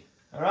 kg.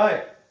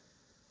 Alright,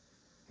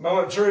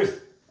 moment of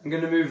truth. I'm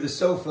going to move the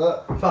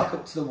sofa back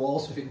up to the wall,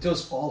 so if it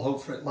does fall,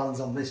 hopefully it lands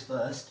on this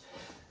first.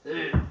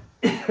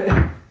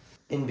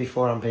 In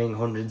before I'm paying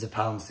hundreds of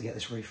pounds to get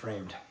this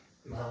reframed.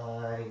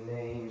 My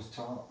name's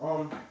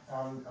Tom,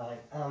 and I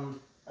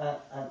am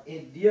an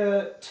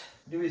idiot.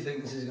 Do we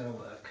think this is going to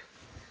work?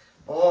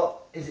 Or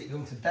is it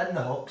going to bend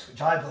the hooks,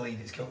 which I believe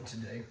it's going to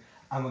do,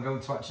 and we're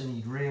going to actually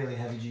need really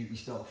heavy duty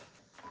stuff?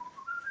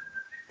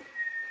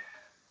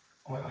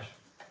 Oh my gosh.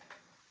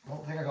 I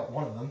don't think I got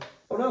one of them.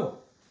 Oh no,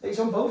 it's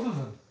on both of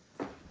them.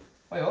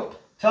 Wait up.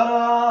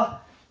 Ta-da!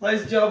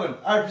 Ladies and gentlemen,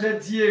 I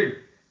present to you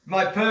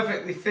my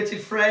perfectly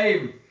fitted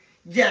frame.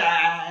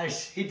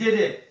 Yes! He did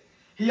it.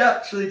 He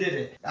actually did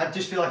it. I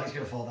just feel like it's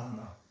going to fall down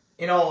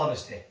though. In all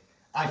honesty,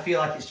 I feel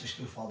like it's just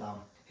going to fall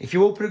down. If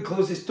you open and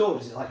close this door,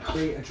 does it like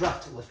create a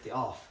draft to lift it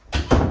off?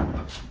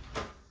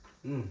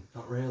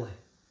 Not really.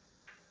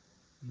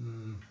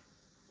 I'm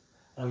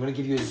going to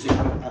give you a zoom.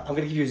 I'm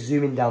going to give you a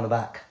zoom in down the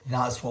back.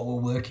 That's what we're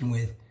working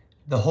with.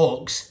 The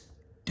hooks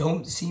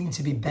don't seem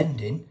to be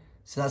bending,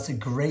 so that's a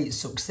great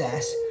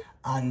success.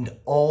 And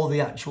all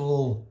the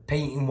actual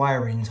painting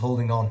wiring's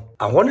holding on.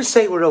 I want to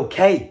say we're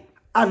okay,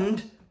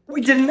 and we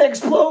didn't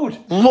explode.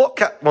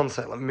 Look at, one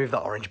sec, let me move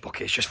that orange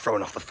bucket. It's just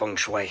throwing off the feng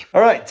shui.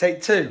 All right,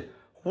 take two.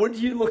 Would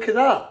you look at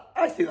that?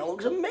 I think that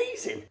looks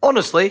amazing.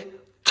 Honestly,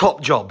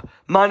 top job.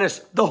 Minus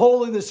the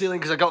hole in the ceiling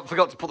because I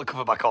forgot to put the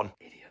cover back on.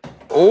 Idiot.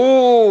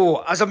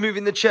 Oh, as I'm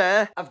moving the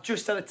chair, I've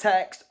just had a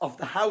text of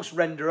the house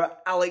renderer,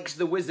 Alex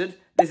the Wizard.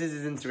 This is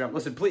his Instagram.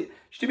 Listen, please,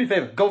 just do me a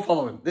favour, go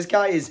follow him. This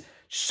guy is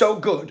so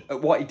good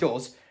at what he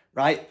does,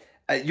 right?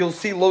 You'll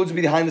see loads of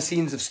behind the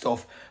scenes of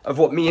stuff of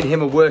what me and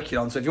him are working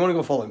on. So if you want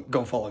to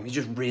go follow him. He's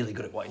just really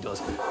good at what he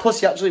does. Plus,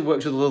 he actually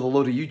works with a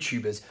load of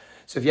YouTubers.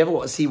 So if you ever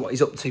want to see what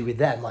he's up to with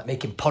them, like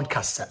making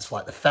podcast sets for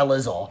like the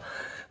fellas or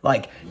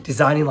like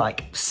designing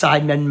like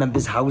Sidemen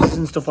members' houses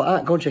and stuff like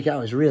that, go and check it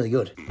out. It's really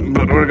good.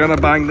 But we're going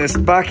to bang this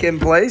back in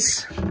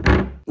place.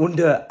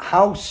 Wonder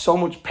how so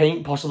much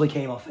paint possibly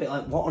came off it.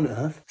 Like, what on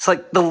earth? It's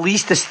like the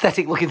least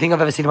aesthetic looking thing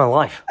I've ever seen in my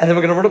life. And then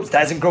we're going to run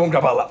upstairs and go and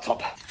grab our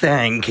laptop.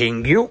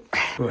 Thanking you.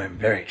 Oh, I'm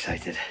very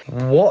excited.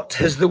 What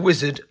has the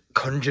wizard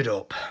conjured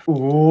up?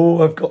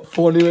 Oh, I've got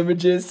 4 new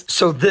images.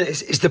 So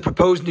this is the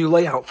proposed new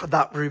layout for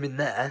that room in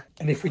there.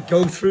 And if we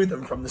go through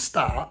them from the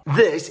start,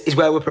 this is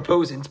where we're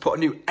proposing to put a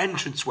new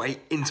entranceway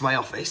into my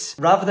office.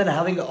 Rather than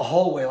having a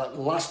hallway like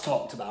we last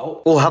talked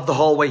about, we'll have the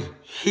hallway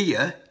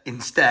here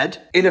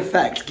instead. In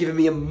effect, giving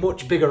me a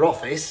much bigger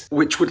office,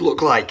 which would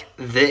look like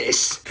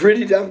this.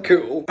 Pretty damn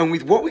cool. And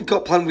with what we've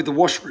got planned with the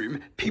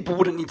washroom, people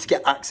wouldn't need to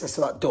get access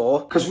to that door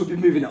because we'll be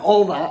moving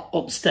all that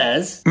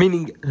upstairs,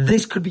 meaning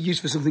this could be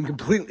used for something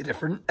completely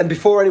different. And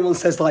before anyone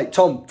says like,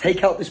 Tom,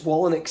 take out this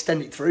wall and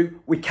extend it through,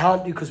 we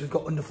can't do because we've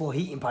got underfloor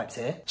heating pipes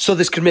here. So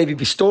this could maybe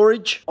be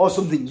storage or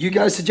something you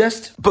guys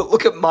suggest. But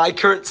look at my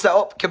current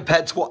setup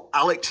compared to what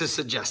Alex has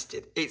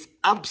suggested. It's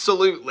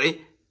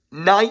absolutely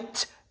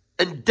night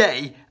and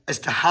day as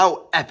to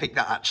how epic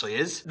that actually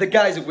is. The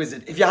guy's a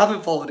wizard. If you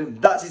haven't followed him,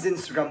 that's his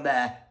Instagram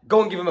there.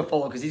 Go and give him a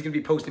follow because he's going to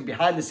be posting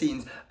behind the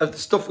scenes of the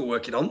stuff we're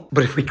working on.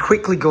 But if we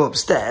quickly go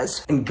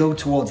upstairs and go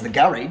towards the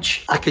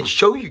garage, I can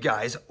show you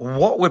guys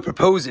what we're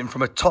proposing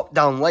from a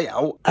top-down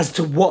layout as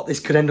to what this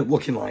could end up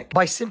looking like.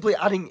 By simply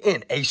adding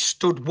in a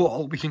stud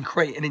wall, we can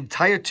create an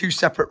entire 2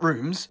 separate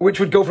rooms, which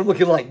would go from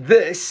looking like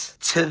this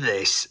to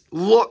this.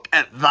 Look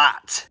at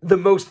that. The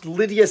most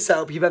Lydia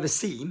setup you've ever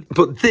seen.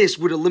 But this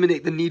would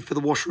eliminate the need for the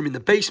washroom in the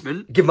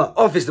basement, give my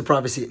office the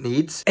privacy it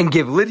needs, and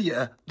give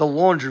Lydia the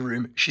laundry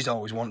room she's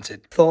always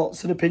wanted.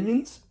 Thoughts and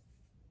opinions?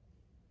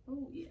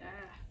 Oh, yeah.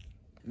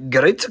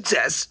 Great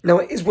success. Now,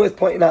 it is worth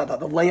pointing out that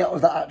the layout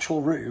of that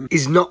actual room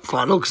is not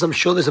final because I'm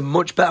sure there's a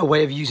much better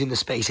way of using the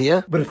space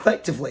here. But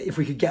effectively, if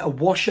we could get a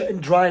washer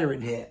and dryer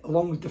in here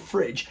along with the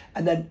fridge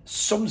and then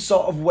some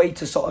sort of way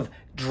to sort of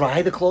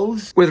dry the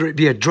clothes, whether it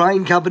be a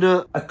drying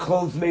cabinet, a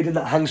clothes maiden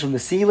that hangs from the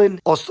ceiling,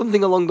 or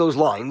something along those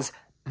lines,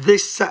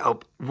 this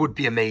setup would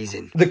be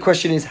amazing. The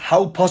question is,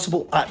 how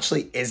possible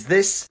actually is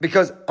this?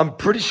 Because I'm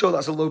pretty sure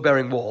that's a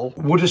low-bearing wall.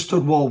 Would a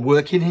stud wall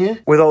work in here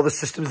with all the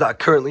systems that are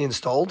currently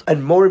installed?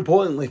 And more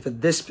importantly, for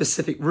this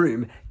specific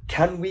room,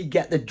 can we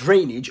get the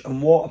drainage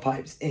and water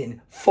pipes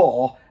in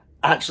for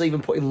actually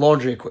even putting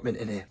laundry equipment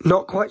in here?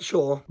 Not quite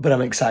sure, but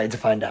I'm excited to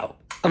find out.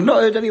 I've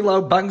not heard any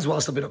loud bangs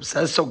whilst I've been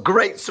upstairs, so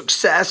great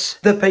success.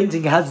 The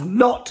painting has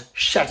not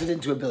shattered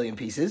into a billion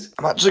pieces.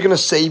 I'm actually going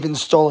to save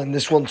installing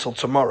this one till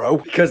tomorrow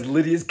because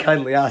Lydia's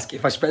kindly asked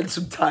if I spend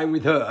some time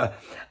with her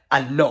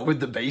and not with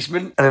the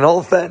basement. And in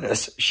all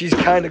fairness, she's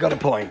kind of got a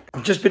point.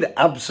 I've just been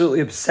absolutely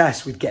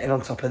obsessed with getting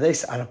on top of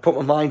this and I've put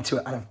my mind to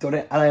it and I've done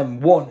it and I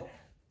am one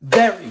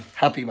very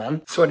happy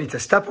man. So I need to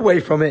step away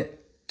from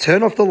it,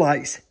 turn off the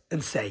lights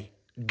and say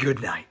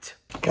good night.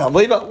 Can't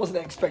believe I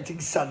wasn't expecting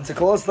Santa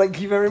Claus.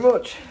 Thank you very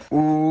much.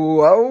 Ooh,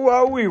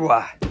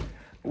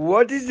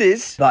 what is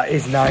this? That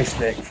is nice,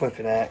 Vic.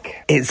 Flipping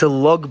heck. It's a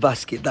log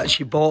basket that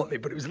she bought me,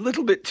 but it was a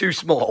little bit too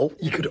small.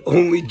 You could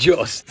only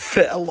just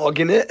fit a log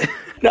in it.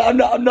 No,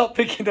 I'm not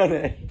picking on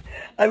it.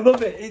 I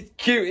love it. It's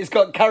cute. It's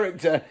got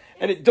character,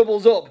 and it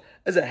doubles up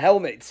as a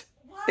helmet.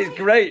 It's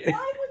great. Why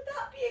would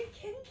that be a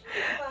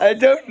kindling? I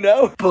don't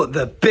know. But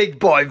the big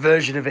boy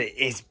version of it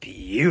is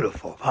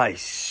beautiful. That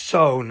is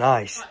so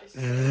nice.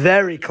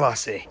 Very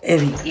classy.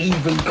 And it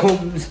even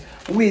comes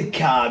with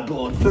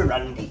cardboard for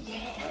Randy.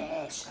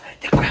 Yes.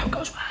 The crowd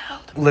goes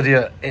wild.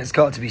 Lydia, it's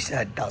got to be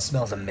said, that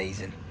smells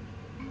amazing.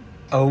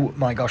 Oh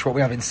my gosh, what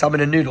we having?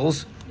 Salmon and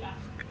noodles? Yeah.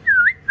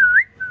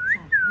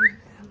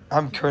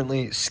 I'm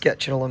currently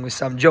sketching along with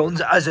Sam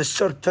Jones as a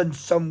certain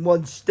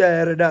someone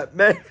staring at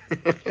me.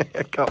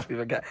 I can't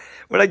forget.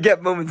 When I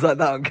get moments like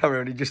that on camera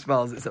and he just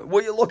smiles, it's like,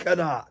 what are you looking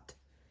at?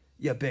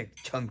 You big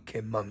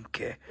chunky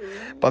monkey.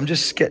 But I'm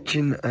just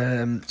sketching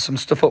some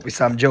stuff up with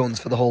Sam Jones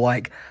for the whole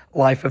like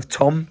Life of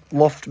Tom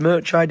loft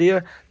merch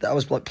idea that I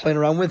was like playing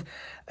around with.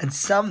 And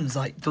Sam's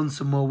like done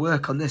some more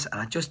work on this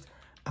and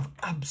I've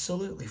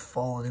absolutely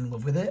fallen in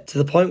love with it. To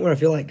the point where I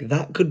feel like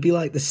that could be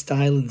like the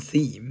style and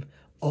theme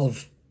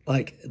of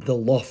like the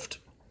loft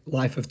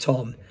Life of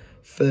Tom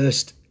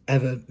first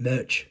ever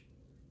merch.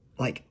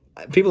 Like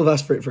people have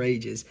asked for it for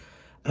ages.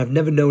 And I've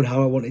never known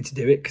how I wanted to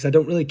do it because I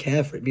don't really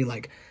care for it being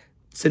like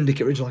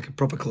Syndicate original, like a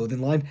proper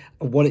clothing line.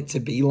 I want it to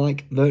be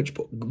like merch,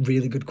 but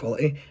really good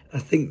quality. I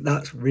think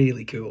that's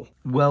really cool.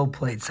 Well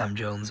played, Sam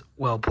Jones.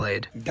 Well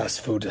played. Das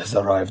food has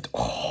arrived.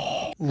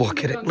 Oh,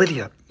 look at it.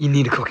 Lydia, you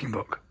need a cooking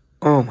book.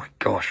 Oh my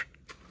gosh.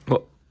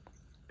 Look.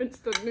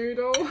 Instant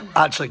noodle.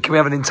 Actually, can we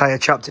have an entire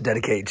chapter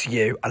dedicated to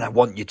you? And I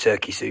want your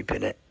turkey soup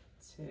in it.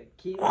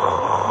 Turkey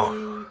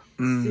soup.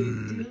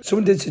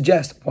 Someone did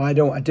suggest, why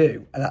don't I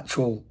do an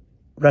actual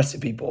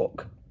recipe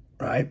book,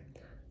 right?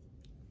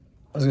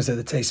 I was going to say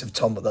the taste of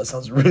Tom, but that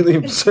sounds really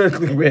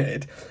absurdly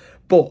weird.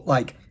 But,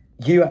 like,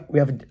 we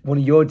have one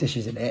of your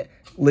dishes in it,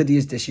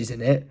 Lydia's dishes in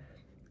it.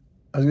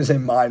 I was going to say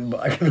mine,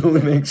 but I can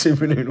only make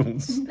super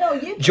noodles. No,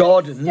 you can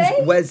Jordan's, make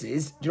steak.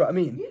 Wes's, do you know what I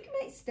mean? You can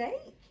make steak.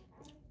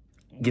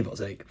 Give or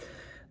take.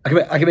 I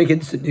can make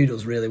instant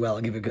noodles really well,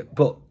 I'll give it a good...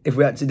 But if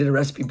we actually did a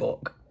recipe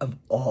book of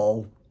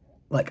all,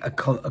 like, a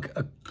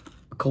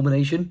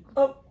culmination...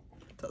 Oh.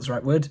 That's the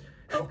right word.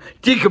 Oh.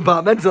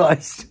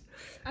 Decompartmentalised.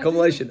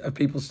 Compilation of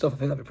people's stuff. I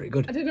think that'd be pretty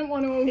good. I didn't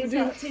want to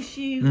overdo it.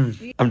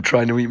 Tissue. I'm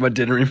trying to eat my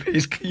dinner in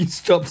peace. Can you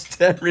stop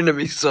staring at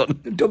me, son?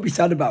 Don't be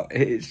sad about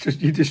it. It's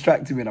just you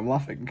distracting me and I'm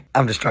laughing.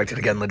 I'm distracted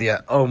again,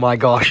 Lydia. Oh my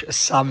gosh.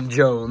 Sam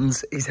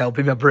Jones is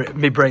helping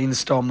me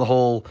brainstorm the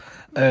whole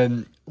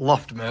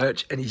loft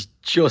merch and he's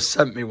just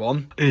sent me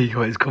one. Here you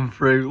go, it's come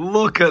through.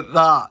 Look at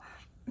that.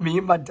 Me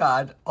and my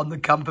dad on the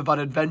camper van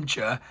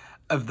adventure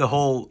of the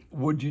whole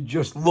would you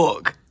just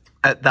look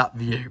at that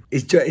view.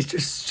 It's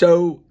just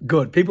so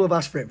good. People have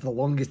asked for it for the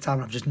longest time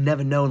and I've just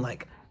never known,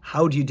 like,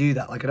 how do you do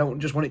that? Like, I don't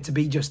just want it to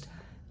be just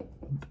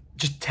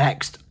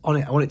text on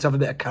it. I want it to have a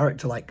bit of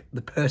character, like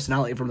the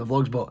personality from the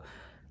vlogs, but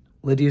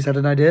Lydia's had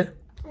an idea?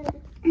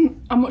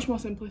 I'm much more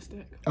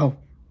simplistic. Oh.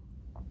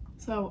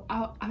 So,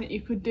 I think you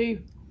could do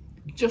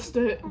just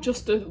a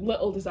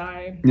little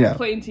design. Yeah.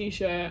 Plain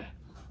t-shirt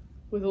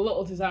with a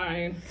little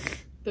design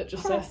that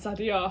just says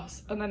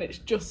Adios, and then it's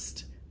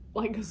just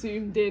like a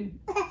zoomed in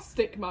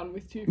stick man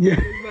with two fingers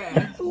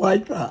there. I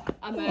like that.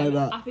 And then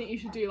I think you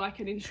should do like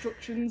an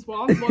instructions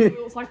one that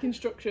looks like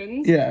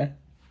instructions. Yeah.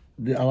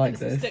 I like it's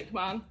this. A stick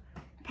man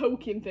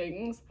poking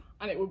things,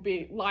 and it would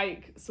be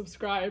like,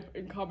 subscribe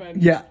and comment.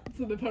 Yeah.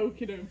 To the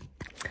poking them.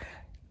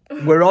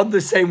 We're on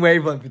the same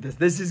wavelength with this.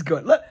 This is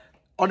good. Look,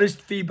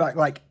 honest feedback,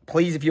 like,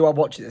 please, if you are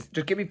watching this,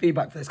 just give me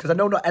feedback for this, because I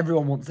know not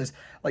everyone wants this.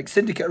 Like,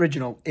 Syndicate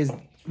Original is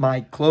my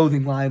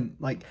clothing line.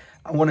 Like,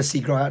 I want to see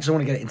grow. I just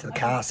want to get it into the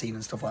car scene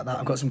and stuff like that.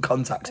 I've got some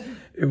contacts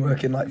who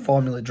work in, like,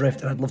 Formula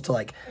Drift, and I'd love to,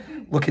 like,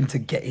 look into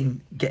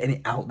getting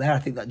it out there. I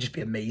think that'd just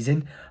be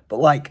amazing. But,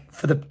 like,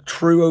 for the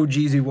true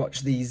OGs who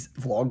watch these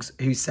vlogs,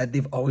 who said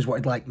they've always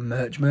wanted, like,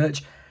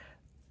 merch,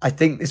 I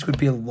think this would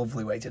be a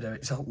lovely way to do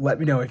it. So let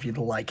me know if you'd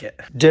like it.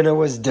 Dinner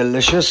was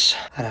delicious,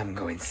 and I'm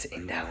going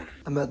sitting down.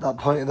 I'm at that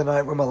point of the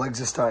night where my legs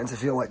are starting to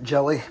feel like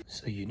jelly.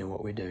 So you know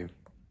what we do.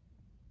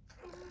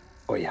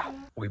 Oh yeah.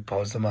 We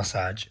pause the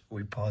massage,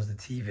 we pause the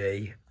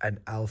TV, and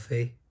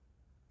Alfie,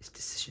 it's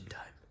decision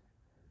time.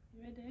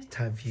 You ready? It's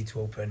time for you to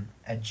open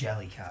a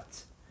jelly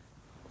cat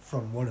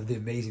from one of the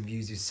amazing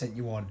views who sent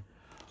you on.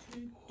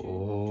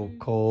 Oh,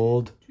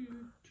 cold,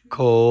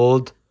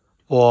 cold,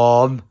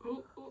 warm,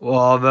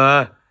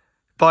 warmer,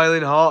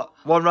 boiling hot.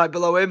 One right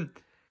below him,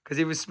 because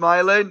he was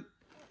smiling.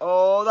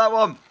 Oh, that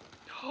one.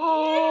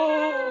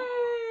 Oh,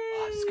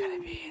 what's going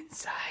to be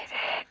inside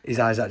it? His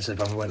eyes actually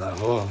probably went like,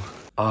 oh.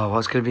 Oh,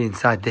 what's going to be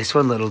inside this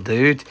one, little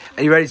dude?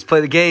 Are you ready to play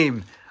the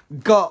game?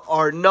 Got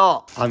or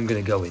not? I'm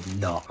going to go with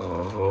not.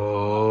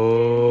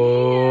 Oh.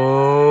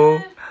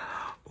 Yeah.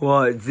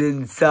 What's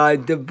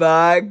inside the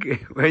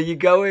bag? Where are you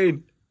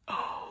going?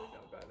 Oh,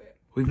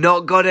 we've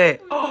not got it.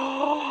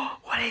 Oh,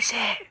 what is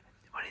it?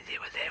 What is it?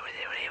 What is it? What is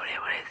it?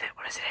 What is it?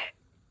 What is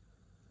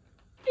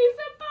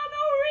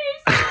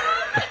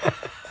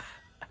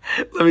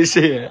Let me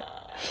see it.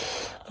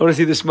 I want to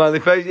see the smiley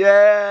face.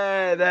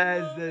 Yeah,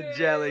 there's the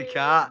jelly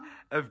cat.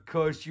 Of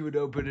course you would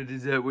open a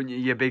dessert, wouldn't you,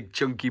 you big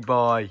chunky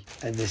boy?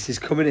 And this is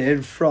coming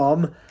in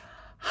from...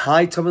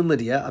 Hi, Tom and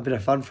Lydia. I've been a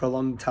fan for a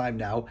long time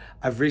now.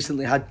 I've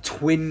recently had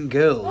twin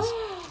girls.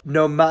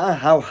 No matter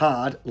how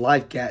hard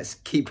life gets,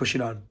 keep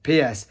pushing on.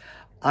 P.S.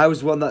 I was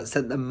the one that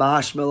sent the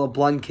marshmallow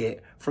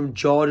blanket from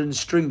Jordan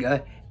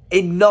Stringer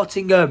in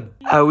Nottingham.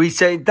 Are we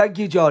saying thank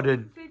you,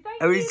 Jordan?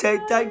 Are we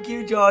saying thank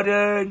you,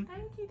 Jordan?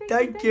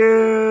 Thank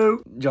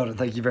you. Jordan,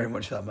 thank you very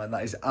much for that, man.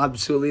 That is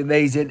absolutely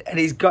amazing. And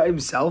he's got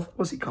himself,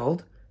 what's it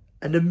called?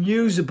 An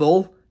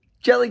amusable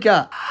jelly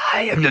cat.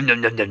 He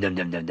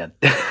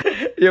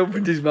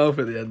opened his mouth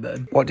at the end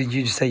then. What did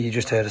you just say you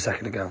just heard a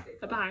second ago?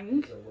 A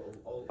bang.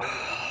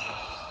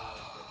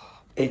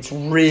 It's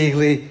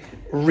really,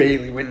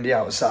 really windy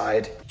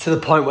outside. To the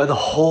point where the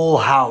whole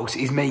house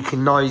is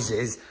making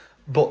noises,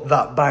 but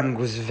that bang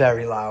was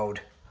very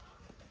loud.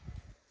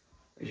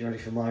 Are you ready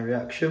for my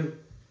reaction?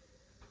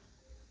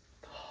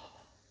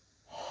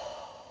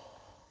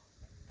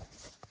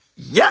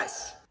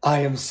 Yes!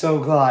 I am so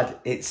glad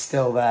it's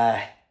still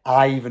there.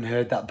 I even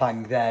heard that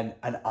bang then,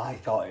 and I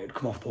thought it would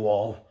come off the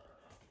wall.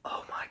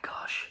 Oh my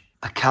gosh.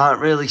 I can't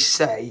really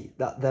say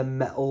that the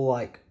metal,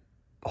 like,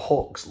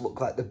 hooks look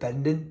like they're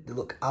bending. They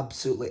look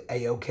absolutely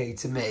A-okay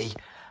to me.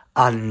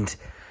 And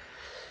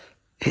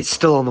it's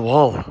still on the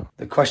wall.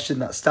 The question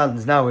that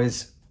stands now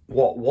is,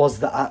 what was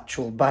the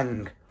actual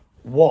bang?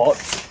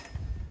 What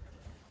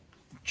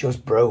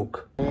just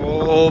broke?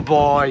 Oh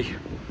boy.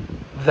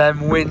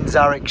 Them winds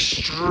are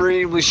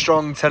extremely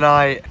strong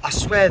tonight. I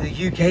swear the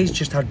UK's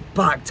just had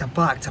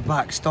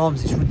back-to-back-to-back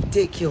storms. It's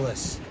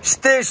ridiculous.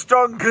 Stay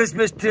strong,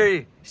 Christmas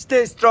tree.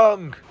 Stay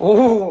strong.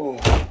 Oh,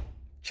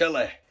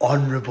 chilly.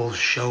 Honourable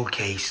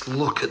showcase.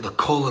 Look at the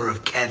colour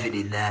of Kevin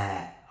in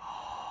there.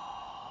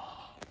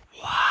 Oh,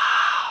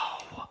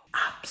 wow.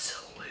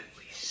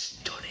 Absolutely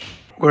stunning.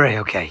 We're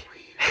A-okay.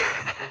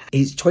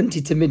 It's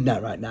 20 to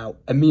midnight right now,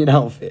 and me and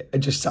Alfie are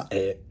just sat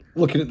here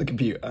looking at the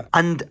computer.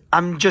 And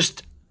I'm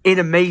just in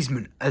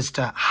amazement as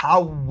to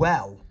how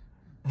well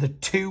the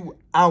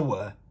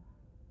 2-hour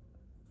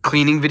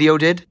cleaning video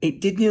did.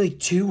 It did nearly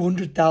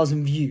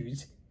 200,000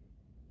 views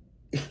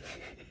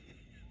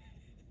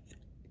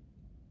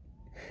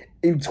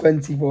in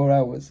 24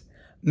 hours.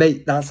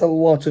 Mate, that's a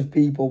lot of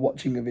people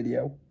watching a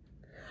video.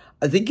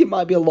 I think it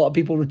might be a lot of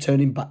people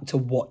returning back to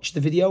watch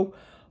the video,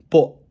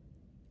 but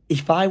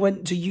if I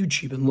went to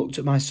YouTube and looked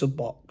at my sub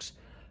box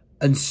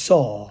and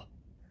saw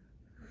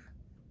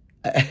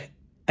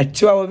a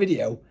 2-hour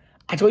video,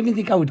 I don't even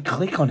think I would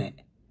click on it.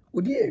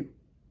 Would you?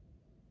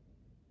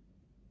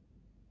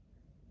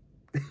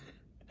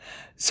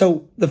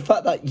 So the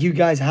fact that you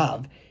guys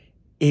have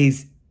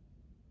is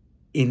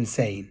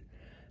insane.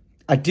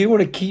 I do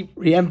want to keep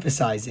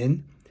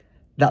re-emphasising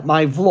that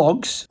my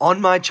vlogs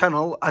on my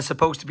channel are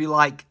supposed to be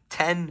like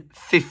 10,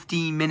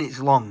 15 minutes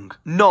long.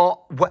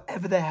 Not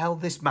whatever the hell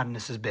this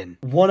madness has been.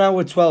 1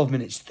 hour, 12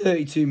 minutes,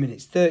 32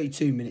 minutes,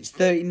 32 minutes,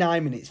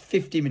 39 minutes,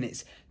 50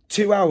 minutes,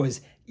 2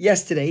 hours.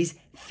 Yesterday's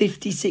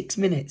 56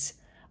 minutes.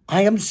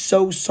 I am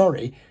so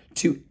sorry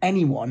to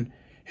anyone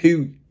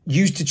who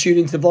used to tune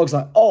into the vlogs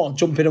like, oh, I'll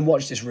jump in and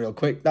watch this real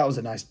quick. That was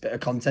a nice bit of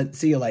content.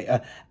 See you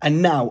later.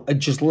 And now are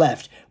just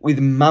left with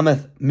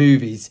mammoth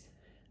movies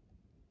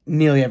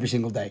nearly every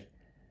single day.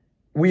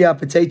 We are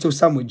potato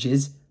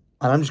sandwiches,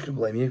 and I'm just going to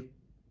blame you.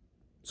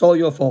 It's all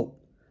your fault.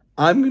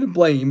 I'm going to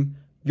blame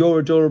your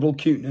adorable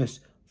cuteness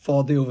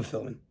for the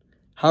overfilling.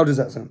 How does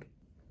that sound?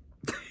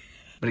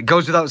 But it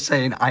goes without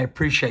saying, I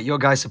appreciate your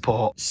guys'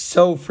 support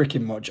so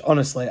freaking much.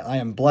 Honestly, I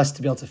am blessed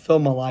to be able to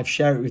film my life,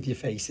 share it with your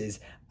faces,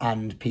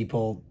 and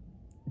people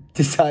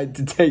decide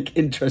to take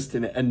interest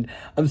in it. And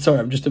I'm sorry,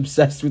 I'm just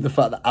obsessed with the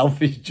fact that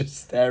Alfie's just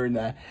staring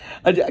there.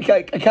 I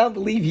can't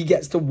believe he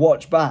gets to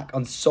watch back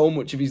on so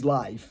much of his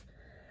life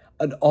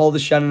and all the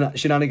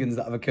shenanigans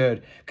that have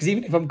occurred. Because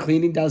even if I'm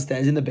cleaning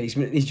downstairs in the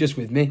basement and he's just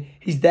with me,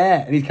 he's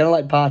there and he's kind of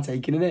like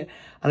partaking in it.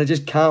 And I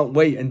just can't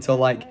wait until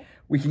like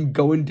we can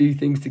go and do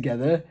things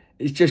together.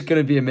 It's just going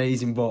to be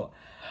amazing, but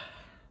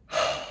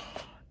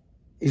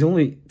he's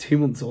only 2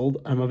 months old.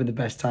 I'm having the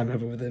best time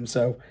ever with him.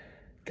 So,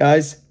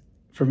 guys,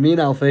 from me and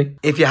Alfie,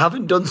 if you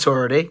haven't done so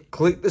already,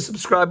 click the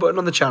subscribe button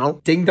on the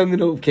channel. Ding dong the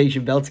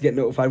notification bell to get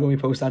notified when we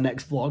post our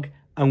next vlog.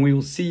 And we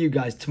will see you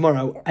guys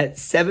tomorrow at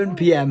 7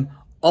 p.m.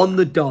 on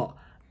the dot.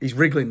 He's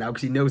wriggling now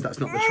because he knows that's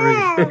not the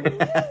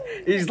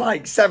truth. He's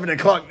like, 7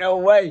 o'clock, no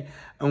way.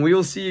 And we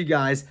will see you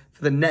guys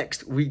for the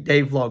next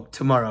weekday vlog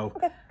tomorrow.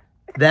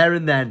 There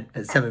and then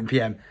at 7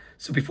 p.m.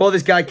 So before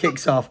this guy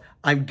kicks off,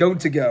 I'm going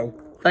to go.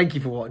 Thank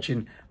you for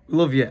watching.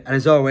 Love you. And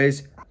as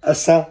always,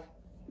 asa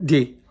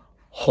di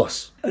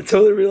hos. I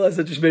totally realised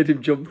I just made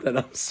him jump then.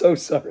 I'm so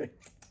sorry.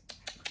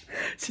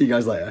 See you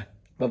guys later.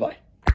 Bye-bye.